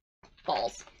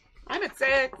 Balls. I'm at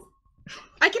 6.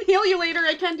 I can heal you later.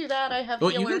 I can do that. I have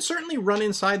Well, you can healers. certainly run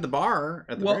inside the bar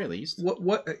at the very least.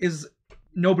 What is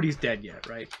nobody's dead yet,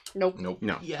 right? Nope. Nope.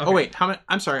 No. Yeah. Oh wait, how much?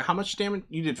 I'm sorry. How much damage?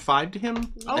 You did 5 to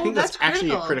him. Oh, I think that's, that's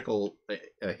actually a critical.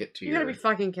 critical hit to You you. gotta be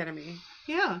fucking kidding me.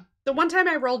 Yeah. The one time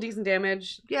I rolled decent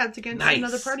damage. Yeah, it's against Nice.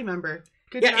 another party member.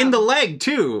 Good Yeah, job. in the leg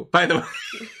too. By the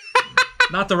way.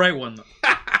 Not the right one, though.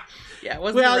 Yeah, it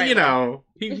wasn't Well, the right you one. know,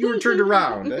 you were turned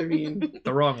around. I mean,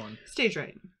 The wrong one. Stage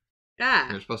right. Ah.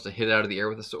 You're supposed to hit it out of the air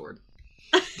with a sword.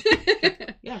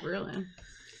 Yeah, really.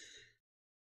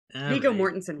 Viggo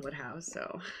Mortensen would have,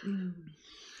 so.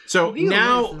 so Viggo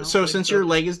now, Mortensen so also since plays your Joker.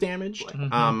 leg is damaged,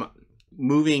 Mhm.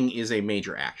 moving is a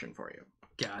major action for you.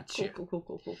 Gotcha.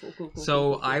 Cool.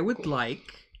 So I would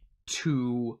like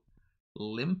to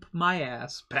limp my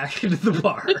ass back into the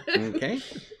bar. Okay.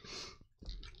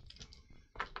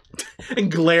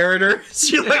 And glare at her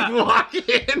as you like walk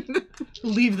in.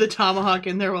 Leave the tomahawk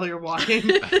in there while you're walking.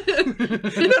 No,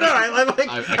 I like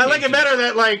I like it better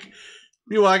that like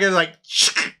you walk in like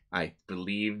I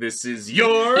believe this is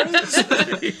yours.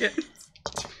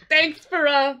 Thanks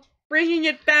for bringing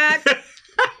it back.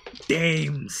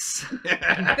 Dames.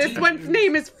 This one's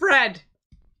name is Fred.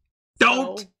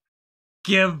 Don't So-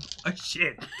 give a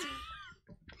shit.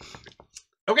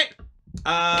 Okay.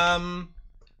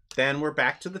 Then we're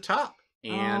back to the top.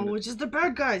 And which is the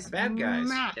bad guys. Bad guys.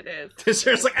 Meh. It is.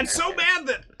 Sarah's like, I'm so mad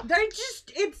that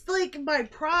It's like my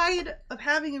pride of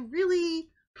having a really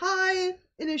high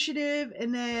initiative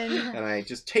and then and I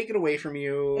just take it away from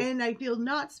you. and I feel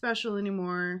not special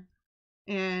anymore.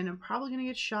 And I'm probably gonna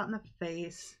get shot in the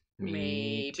face. Me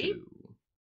Maybe. too.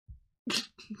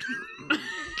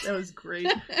 That was great.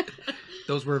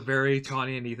 Those were very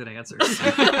Tawny and Ethan answers.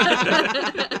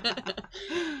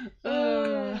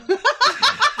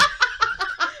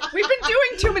 We've been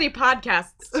doing too many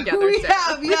podcasts together. We Sarah.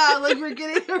 have, yeah, like we're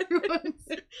getting everyone's.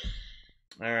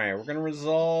 All right, we're gonna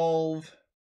resolve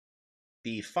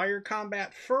the fire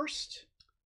combat first.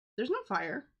 There's no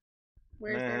fire.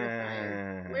 Where's there a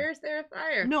fire? Where's there a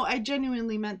fire? No, I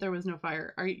genuinely meant there was no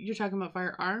fire. You're talking about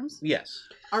firearms? Yes.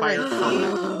 All Fire right.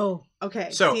 combat. Oh. Okay.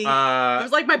 So, see, I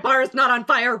was like, my bar is not on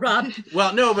fire, Rob.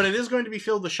 well, no, but it is going to be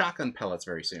filled with shotgun pellets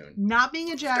very soon. not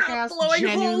being a jackass, blowing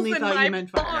genuinely holes in thought my you meant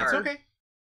fire. bar. That's okay.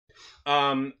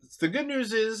 The good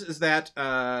news is that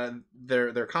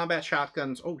their combat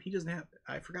shotguns. Oh, he doesn't have.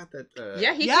 I forgot that.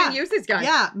 Yeah, he Yeah. can't use his gun.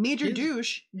 Yeah, Major He's-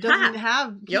 douche doesn't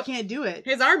have. Yep. He can't do it.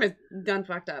 His arm is done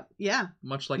fucked up. Yeah.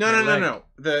 Much like No, my no, no, leg. no.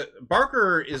 The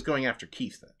Barker is going after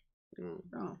Keith then.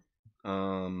 Oh.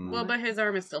 Well, but his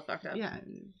arm is still fucked up. Yeah.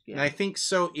 And Yeah. I think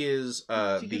so is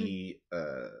She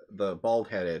the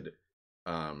bald-headed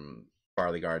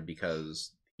Barley Guard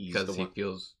because he's Because the he one.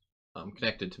 feels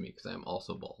connected to me because I'm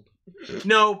also bald.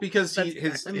 No, because That's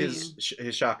his exactly-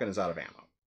 his shotgun is out of ammo.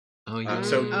 Oh, yeah.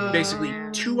 So Oh. basically,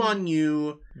 2 on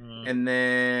you, Mm. and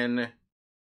then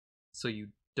So you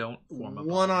don't form a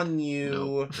 1 bond. on you.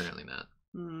 No, apparently not.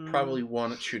 Hmm. Probably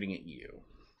 1 shooting at you.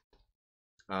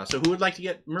 So who would like to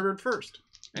get murdered first?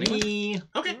 Anyone? Me.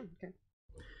 Okay.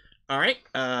 All right.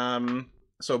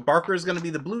 So Barker is going to be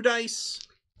the blue dice.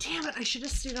 Damn it! I should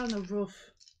have stayed on the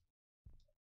roof.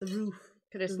 The roof.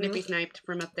 Could have snippy sniped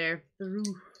from up there. The roof.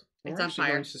 It's We're on actually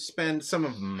fire. going to spend some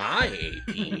of my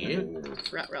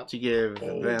AP Ruh-roh. to give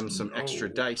them some extra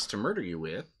dice to murder you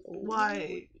with.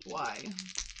 Why? Why?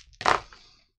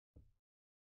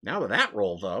 Now with that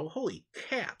roll, though, holy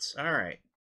cats! All right.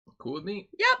 Cool with me?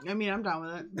 I mean, I'm down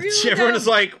with it. Really Everyone dumb. is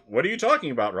like, "What are you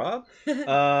talking about, Rob?"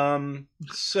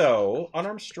 So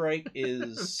unarmed strike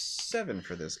is 7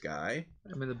 for this guy.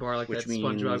 I'm in the bar like Which that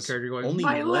SpongeBob means character going, only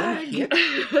my one leg! hit.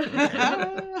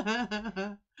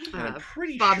 And I'm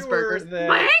pretty Bob's sure Burgers. that.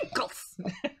 My ankles!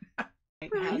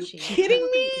 Are you kidding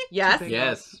me? Yes.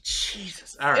 Yes.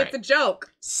 Jesus. All right. It's a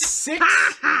joke. 6.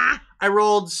 I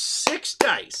rolled 6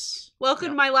 dice. Welcome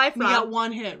to my life, We Rob. got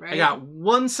one hit, right? I got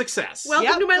 1 success. Welcome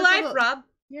Yep, to my that's a life, look. Rob.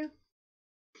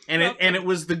 and it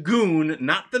was the goon,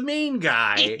 not the main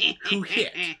guy, who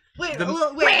hit. Wait, The-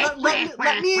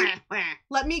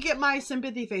 let me get my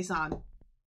sympathy face on.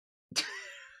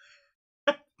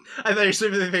 I thought your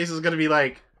sympathy face was going to be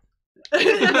like, no,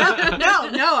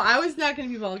 I was not going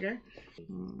to be vulgar.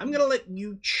 I'm gonna let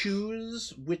you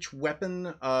choose which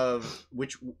weapon of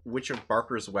which of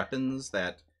Barker's weapons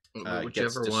that gets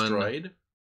Whichever destroyed one.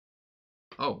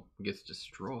 Oh, gets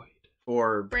destroyed.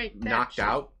 or Break that knocked shit.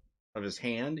 out. of his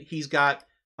hand. He's got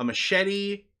a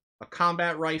machete, a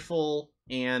combat rifle,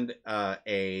 and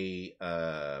a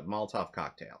Molotov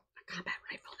cocktail. A combat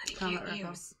rifle that he Combat can't rifle.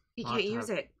 use. He can't use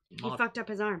it. He Molotov- fucked up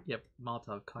his arm. Yep,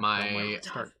 Molotov cocktail. My-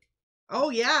 start. Oh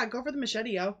yeah, go for the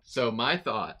machete, yo. So my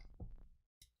thought,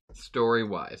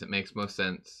 story-wise, it makes most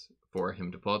sense for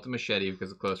him to pull out the machete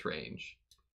because of close range.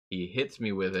 He hits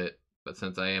me with it, but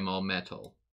since I am all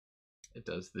metal, it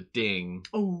does the ding.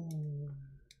 Oh.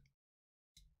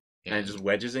 And it just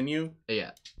wedges in you?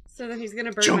 Yeah. So then he's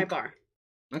gonna burn Junk. my bar.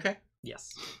 Okay.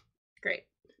 Yes. Great.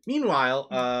 Meanwhile,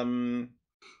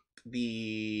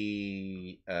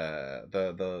 the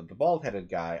bald-headed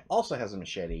guy also has a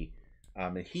machete,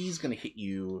 and he's going to hit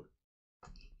you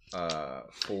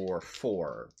for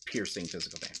 4 piercing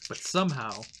physical damage. But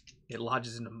somehow it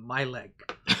lodges into my leg.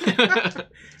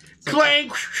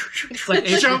 Clank! It's like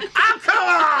Ace, Jump!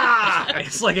 Ah!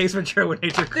 it's like Ace Ventura when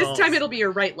nature This calls. time it'll be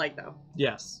your right leg, though.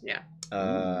 Yes. Yeah.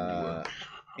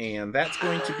 And that's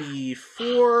going to be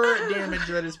 4 damage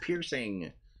that is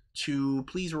piercing. To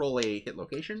please roll a hit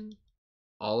location.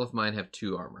 All of mine have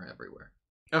 2 armor everywhere.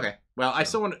 Okay. Well, I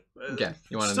still want to. Okay,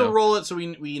 you want to still know? roll it so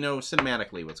we know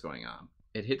cinematically what's going on.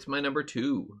 It hits my number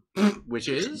 2, Which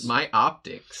is my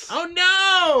optics. Oh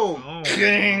no! Oh.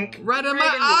 Gink. Right on Right my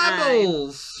in the eye.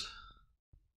 eyeballs.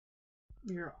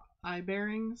 Your eye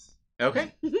bearings.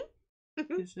 Okay.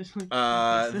 It's just like-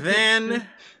 Then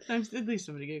at least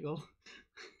somebody giggle.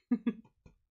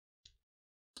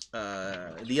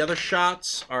 the other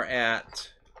shots are at.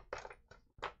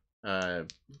 Do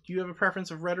you have a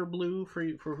preference of red or blue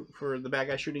for the bad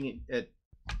guy shooting at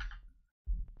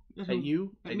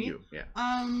you? At At me? you, yeah.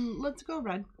 Let's go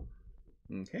red.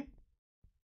 Okay.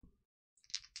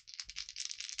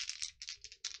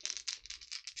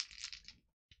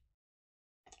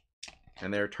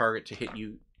 And their target to hit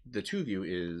you, the 2 of you,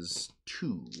 is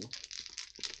 2.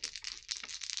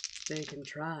 They can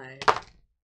try.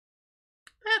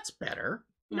 That's better.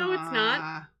 No, it's not.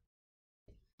 Ah.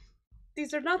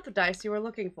 These are not the dice you were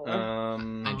looking for. I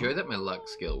enjoy that my luck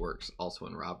skill works also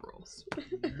in Rob rolls.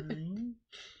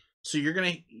 So you're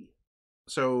gonna.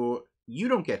 So you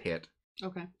don't get hit.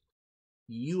 Okay.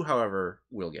 You, however,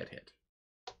 will get hit.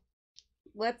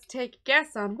 Let's take a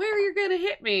guess on where you're gonna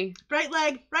hit me. Right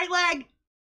leg. Right leg.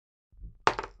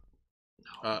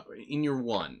 In your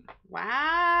 1.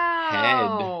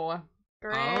 Wow.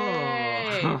 Great.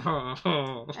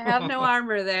 Oh. I have no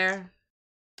armor there.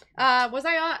 Was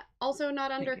I also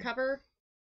not Thank you. undercover?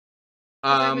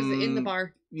 I was in the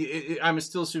bar. I'm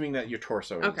still assuming that your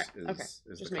torso is, Okay, is, okay. is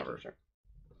Just the making cover. sure.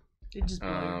 Did just blow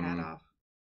your hat off.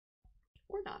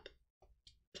 Or not.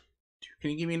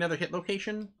 Can you give me another hit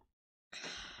location?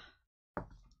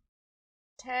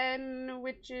 10,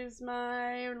 which is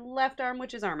my left arm,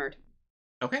 which is armored.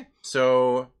 Okay.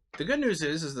 So the good news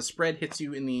is the spread hits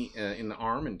you in the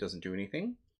arm and doesn't do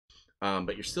anything.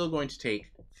 But you're still going to take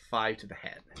 5 to the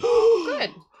head.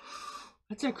 Good.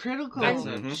 That's a critical. That's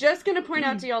Mhm. Just gonna point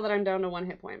out to y'all that I'm down to 1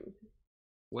 hit point.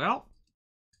 Well,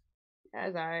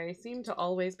 As I seem to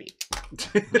always be.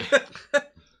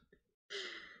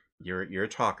 You're a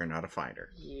talker, not a fighter.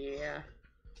 Yeah.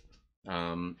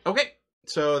 Okay.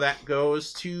 So that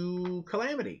goes to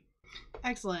Calamity.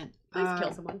 Excellent. Please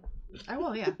kill someone. I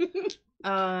will, yeah.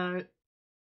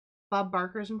 Bob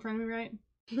Barker's in front of me, right?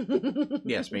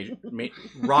 Yes, Major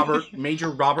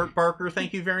Robert Barker.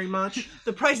 Thank you very much.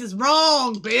 The price is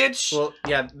wrong, bitch. Well,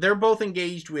 yeah, they're both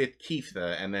engaged with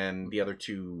Keitha, and then the other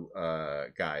 2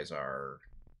 guys are.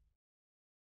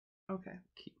 Okay.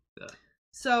 Keitha.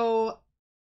 So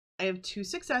I have 2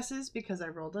 successes because I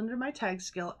rolled under my tag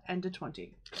skill and a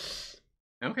 20.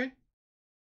 Okay.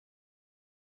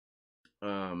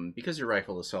 Because your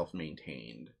rifle is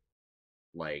self-maintained,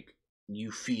 like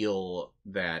you feel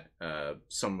that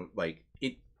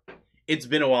it's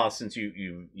been a while since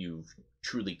you've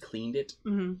truly cleaned it.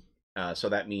 Mm-hmm. So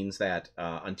that means that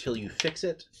until you fix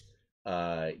it,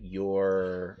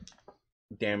 your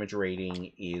damage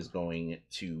rating is going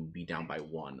to be down by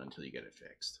 1 until you get it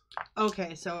fixed.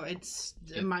 Okay, so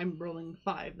I'm rolling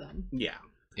 5 then. Yeah.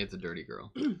 It's a dirty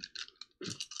girl.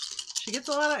 She gets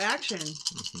a lot of action.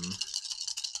 Hmm.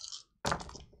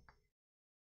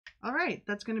 All right,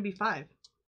 that's going to be 5.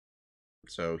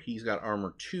 So he's got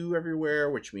armor 2 everywhere,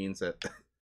 which means that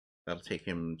that'll take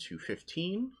him to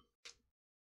 15.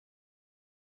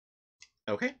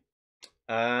 Okay.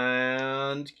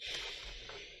 And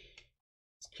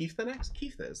is Keitha next?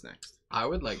 Keitha is next. I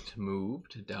would like to move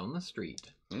to down the street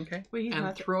Okay. Wait, he's and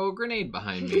not. throw a grenade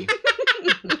behind me.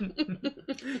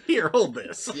 Here, hold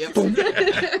this. Yep. All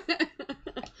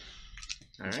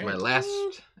It's right. my last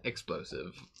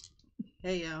explosive.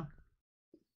 Hey, yo.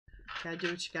 Gotta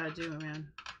do what you gotta do, man.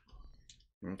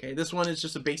 Okay, this one is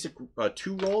just a basic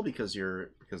 2 roll because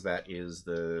that is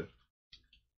the.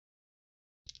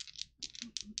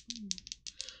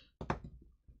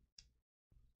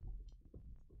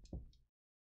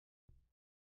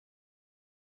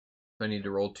 I need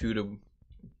to roll 2 to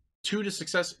 2 to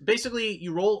success. Basically,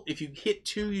 you roll. If you hit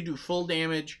 2, you do full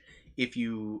damage. If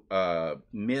you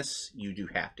miss, you do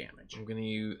half damage. I'm gonna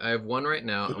use. I have 1 right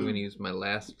now. I'm gonna use my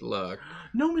last luck.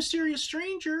 No mysterious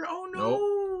stranger. Oh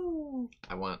no!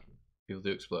 I want people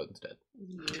to explode instead.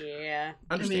 Yeah.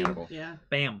 Understandable. I mean, yeah.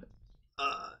 Bam.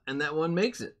 And that one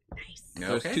makes it. Nice.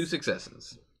 No. There's 2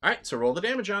 successes. All right, so roll the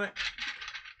damage on it.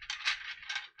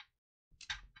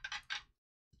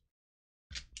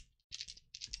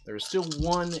 There's still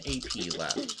 1 AP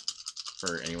left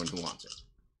for anyone who wants it.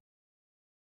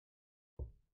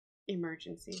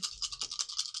 Emergency.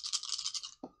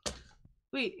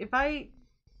 Wait, if I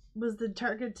was the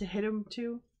target to hit him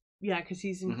too? Yeah, because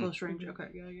he's in close range. Okay,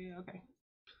 yeah, okay.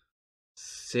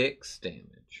 6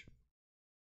 damage.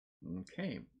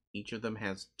 Okay, each of them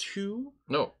has 2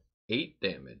 No, 8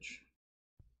 damage.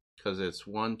 because it's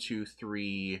 1, 2,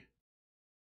 3.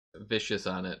 Vicious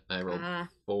on it. I rolled Ah.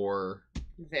 4.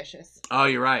 Vicious. Oh,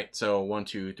 you're right. So 1,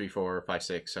 2, 3, 4, 5,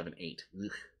 6, 7, 8.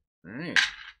 Ugh. All right.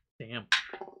 Damn.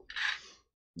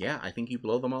 Yeah, I think you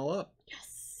blow them all up.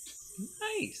 Yes.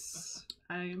 Nice.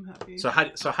 I am happy. So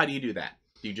how do you do that?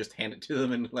 Do you just hand it to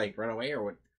them and like run away,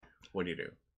 or what do you do?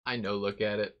 I no look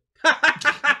at it.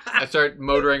 I start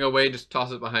motoring away, just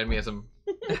toss it behind me as I'm.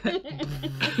 I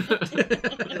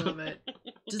love it.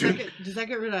 Does that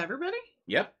get rid of everybody?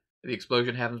 Yep. The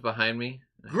explosion happens behind me.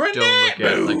 I Grenade! don't look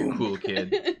at it like Boom! a cool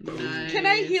kid. Can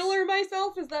I Nice. healer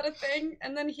myself? Is that a thing?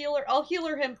 And then healer. I'll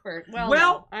healer him first. Well,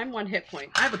 Well- no, I'm 1 hit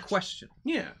point. I have a question.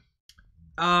 Yeah.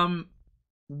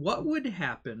 What would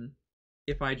happen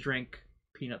if I drank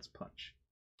Peanut's punch?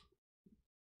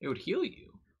 It would heal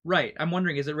you. Right. I'm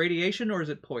wondering, is it radiation or is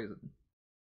it poison?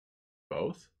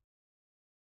 Both.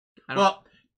 I don't- Well,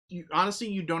 honestly,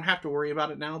 you don't have to worry about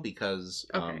it now because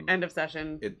Okay. End of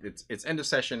session. it's end of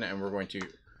session, and we're going to.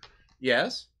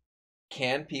 Yes.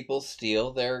 Can people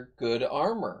steal their good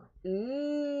armor?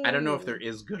 I don't know if there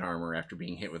is good armor after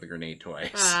being hit with a grenade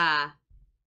twice. Ah.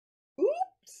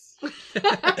 Oops.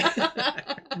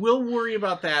 We'll worry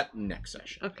about that next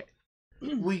session. Okay.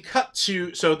 We cut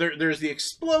to there's the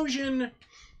explosion,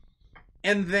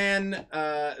 and then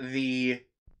I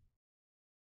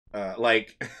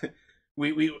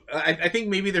think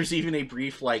maybe there's even a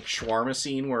brief like shawarma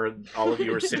scene where all of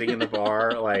you are sitting in the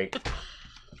bar like.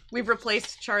 We've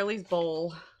replaced Charlie's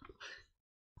bowl.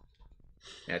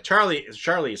 Yeah, Charlie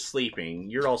is sleeping.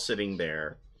 You're all sitting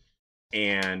there,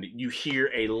 and you hear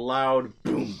a loud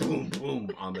boom, boom, boom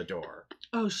on the door.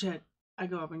 Oh shit! I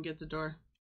go up and get the door.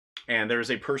 And there's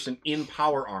a person in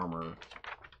power armor.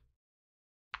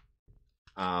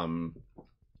 I'm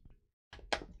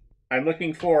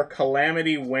looking for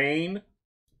Calamity Wayne.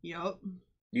 Yup.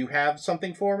 You have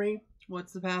something for me?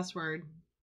 What's the password?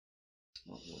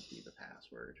 What will be the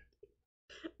password?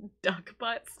 Duck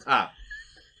butts.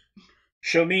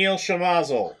 Shamil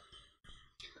Shamazel.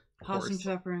 Possum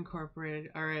Pepper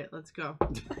Incorporated. All right, let's go.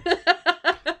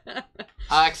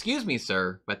 Excuse me,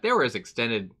 sir, but there was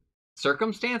extended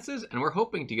circumstances, and we're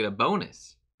hoping to get a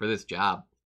bonus for this job.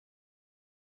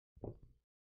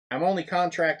 I'm only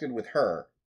contracted with her.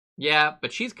 Yeah,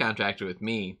 but she's contracted with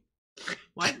me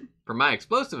What? for my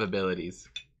explosive abilities.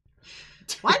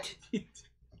 What?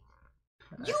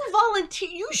 You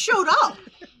volunteered. You showed up.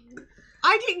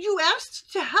 I didn't. You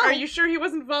asked to help. Are you sure he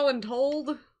wasn't voluntold?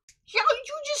 Yeah,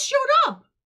 you just showed up.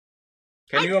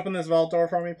 Can you open this vault door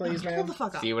for me, please, Hold ma'am? the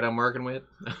fuck up. See what I'm working with?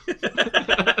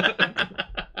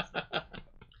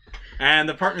 And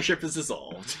the partnership is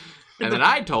dissolved. And then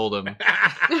I told him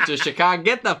to Chicago,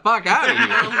 get the fuck out of here.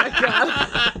 Oh my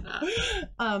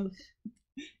god.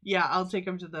 Yeah, I'll take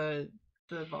him to the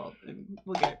vault and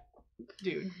we'll get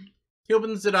dude. He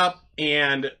opens it up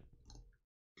and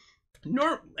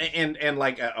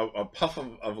like a puff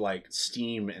of like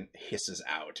steam and hisses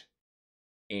out.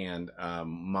 And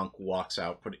Monk walks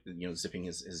out, zipping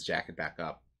his jacket back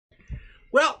up.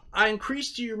 Well, I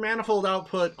increased your manifold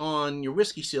output on your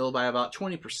whiskey still by about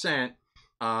 20%.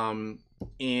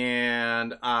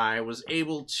 And I was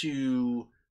able to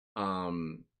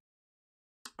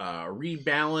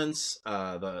rebalance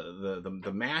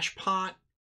the mash pot,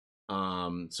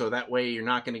 so that way you're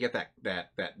not going to get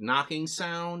that knocking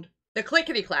sound. The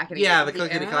clickety clackety. Yeah, the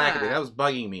clickety clackety. That was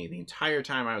bugging me the entire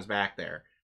time I was back there.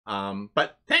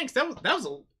 But thanks. That was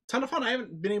a ton of fun. I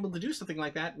haven't been able to do something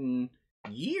like that in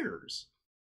years.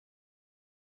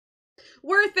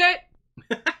 Worth it.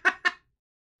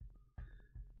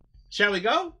 Shall we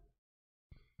go?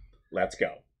 Let's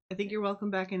go. I think you're welcome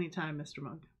back anytime, Mr.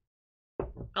 Monk.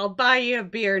 I'll buy you a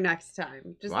beer next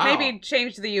time. Just Wow. maybe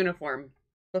change the uniform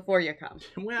before you come.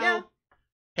 Well, Yeah.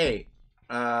 hey,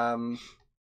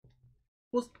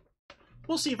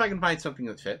 we'll see if I can find something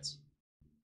that fits.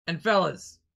 And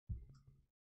fellas,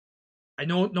 I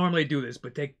don't normally do this,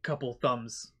 but take a couple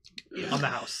thumbs on the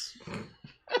house.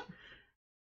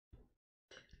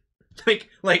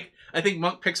 Like I think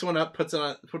Monk picks one up, puts it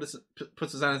on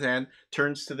his hand,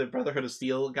 turns to the Brotherhood of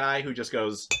Steel guy, who just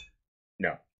goes,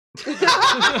 "No."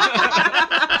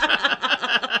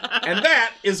 And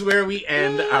that is where we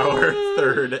end our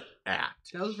third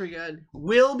act. That was pretty good.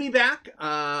 We'll be back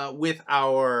with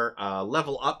our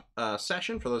level up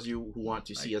session for those of you who want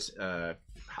to see us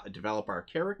develop our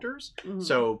characters. Mhm.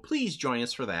 So please join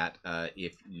us for that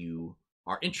if you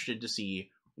are interested to see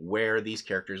where these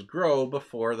characters grow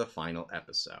before the final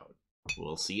episode.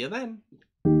 We'll see you then.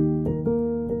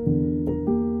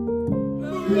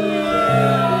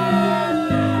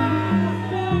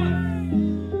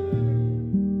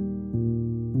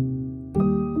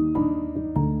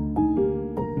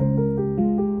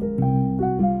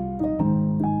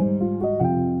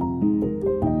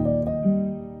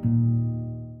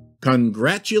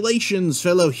 Congratulations,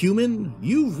 fellow human!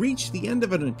 You've reached the end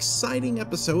of an exciting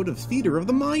episode of Theater of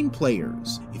the Mind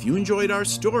Players. If you enjoyed our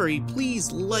story,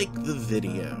 please like the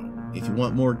video. If you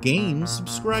want more games,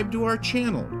 subscribe to our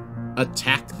channel.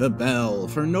 Attack the bell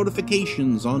for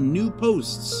notifications on new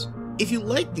posts. If you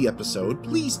liked the episode,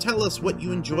 please tell us what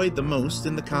you enjoyed the most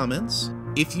in the comments.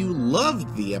 If you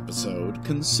loved the episode,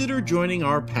 consider joining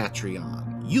our Patreon.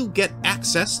 You'll get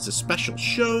access to special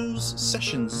shows,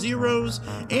 session zeros,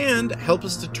 and help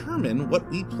us determine what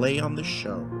we play on the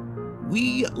show.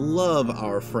 We love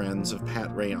our friends of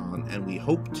Pat Rayon, and we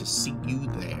hope to see you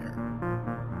there.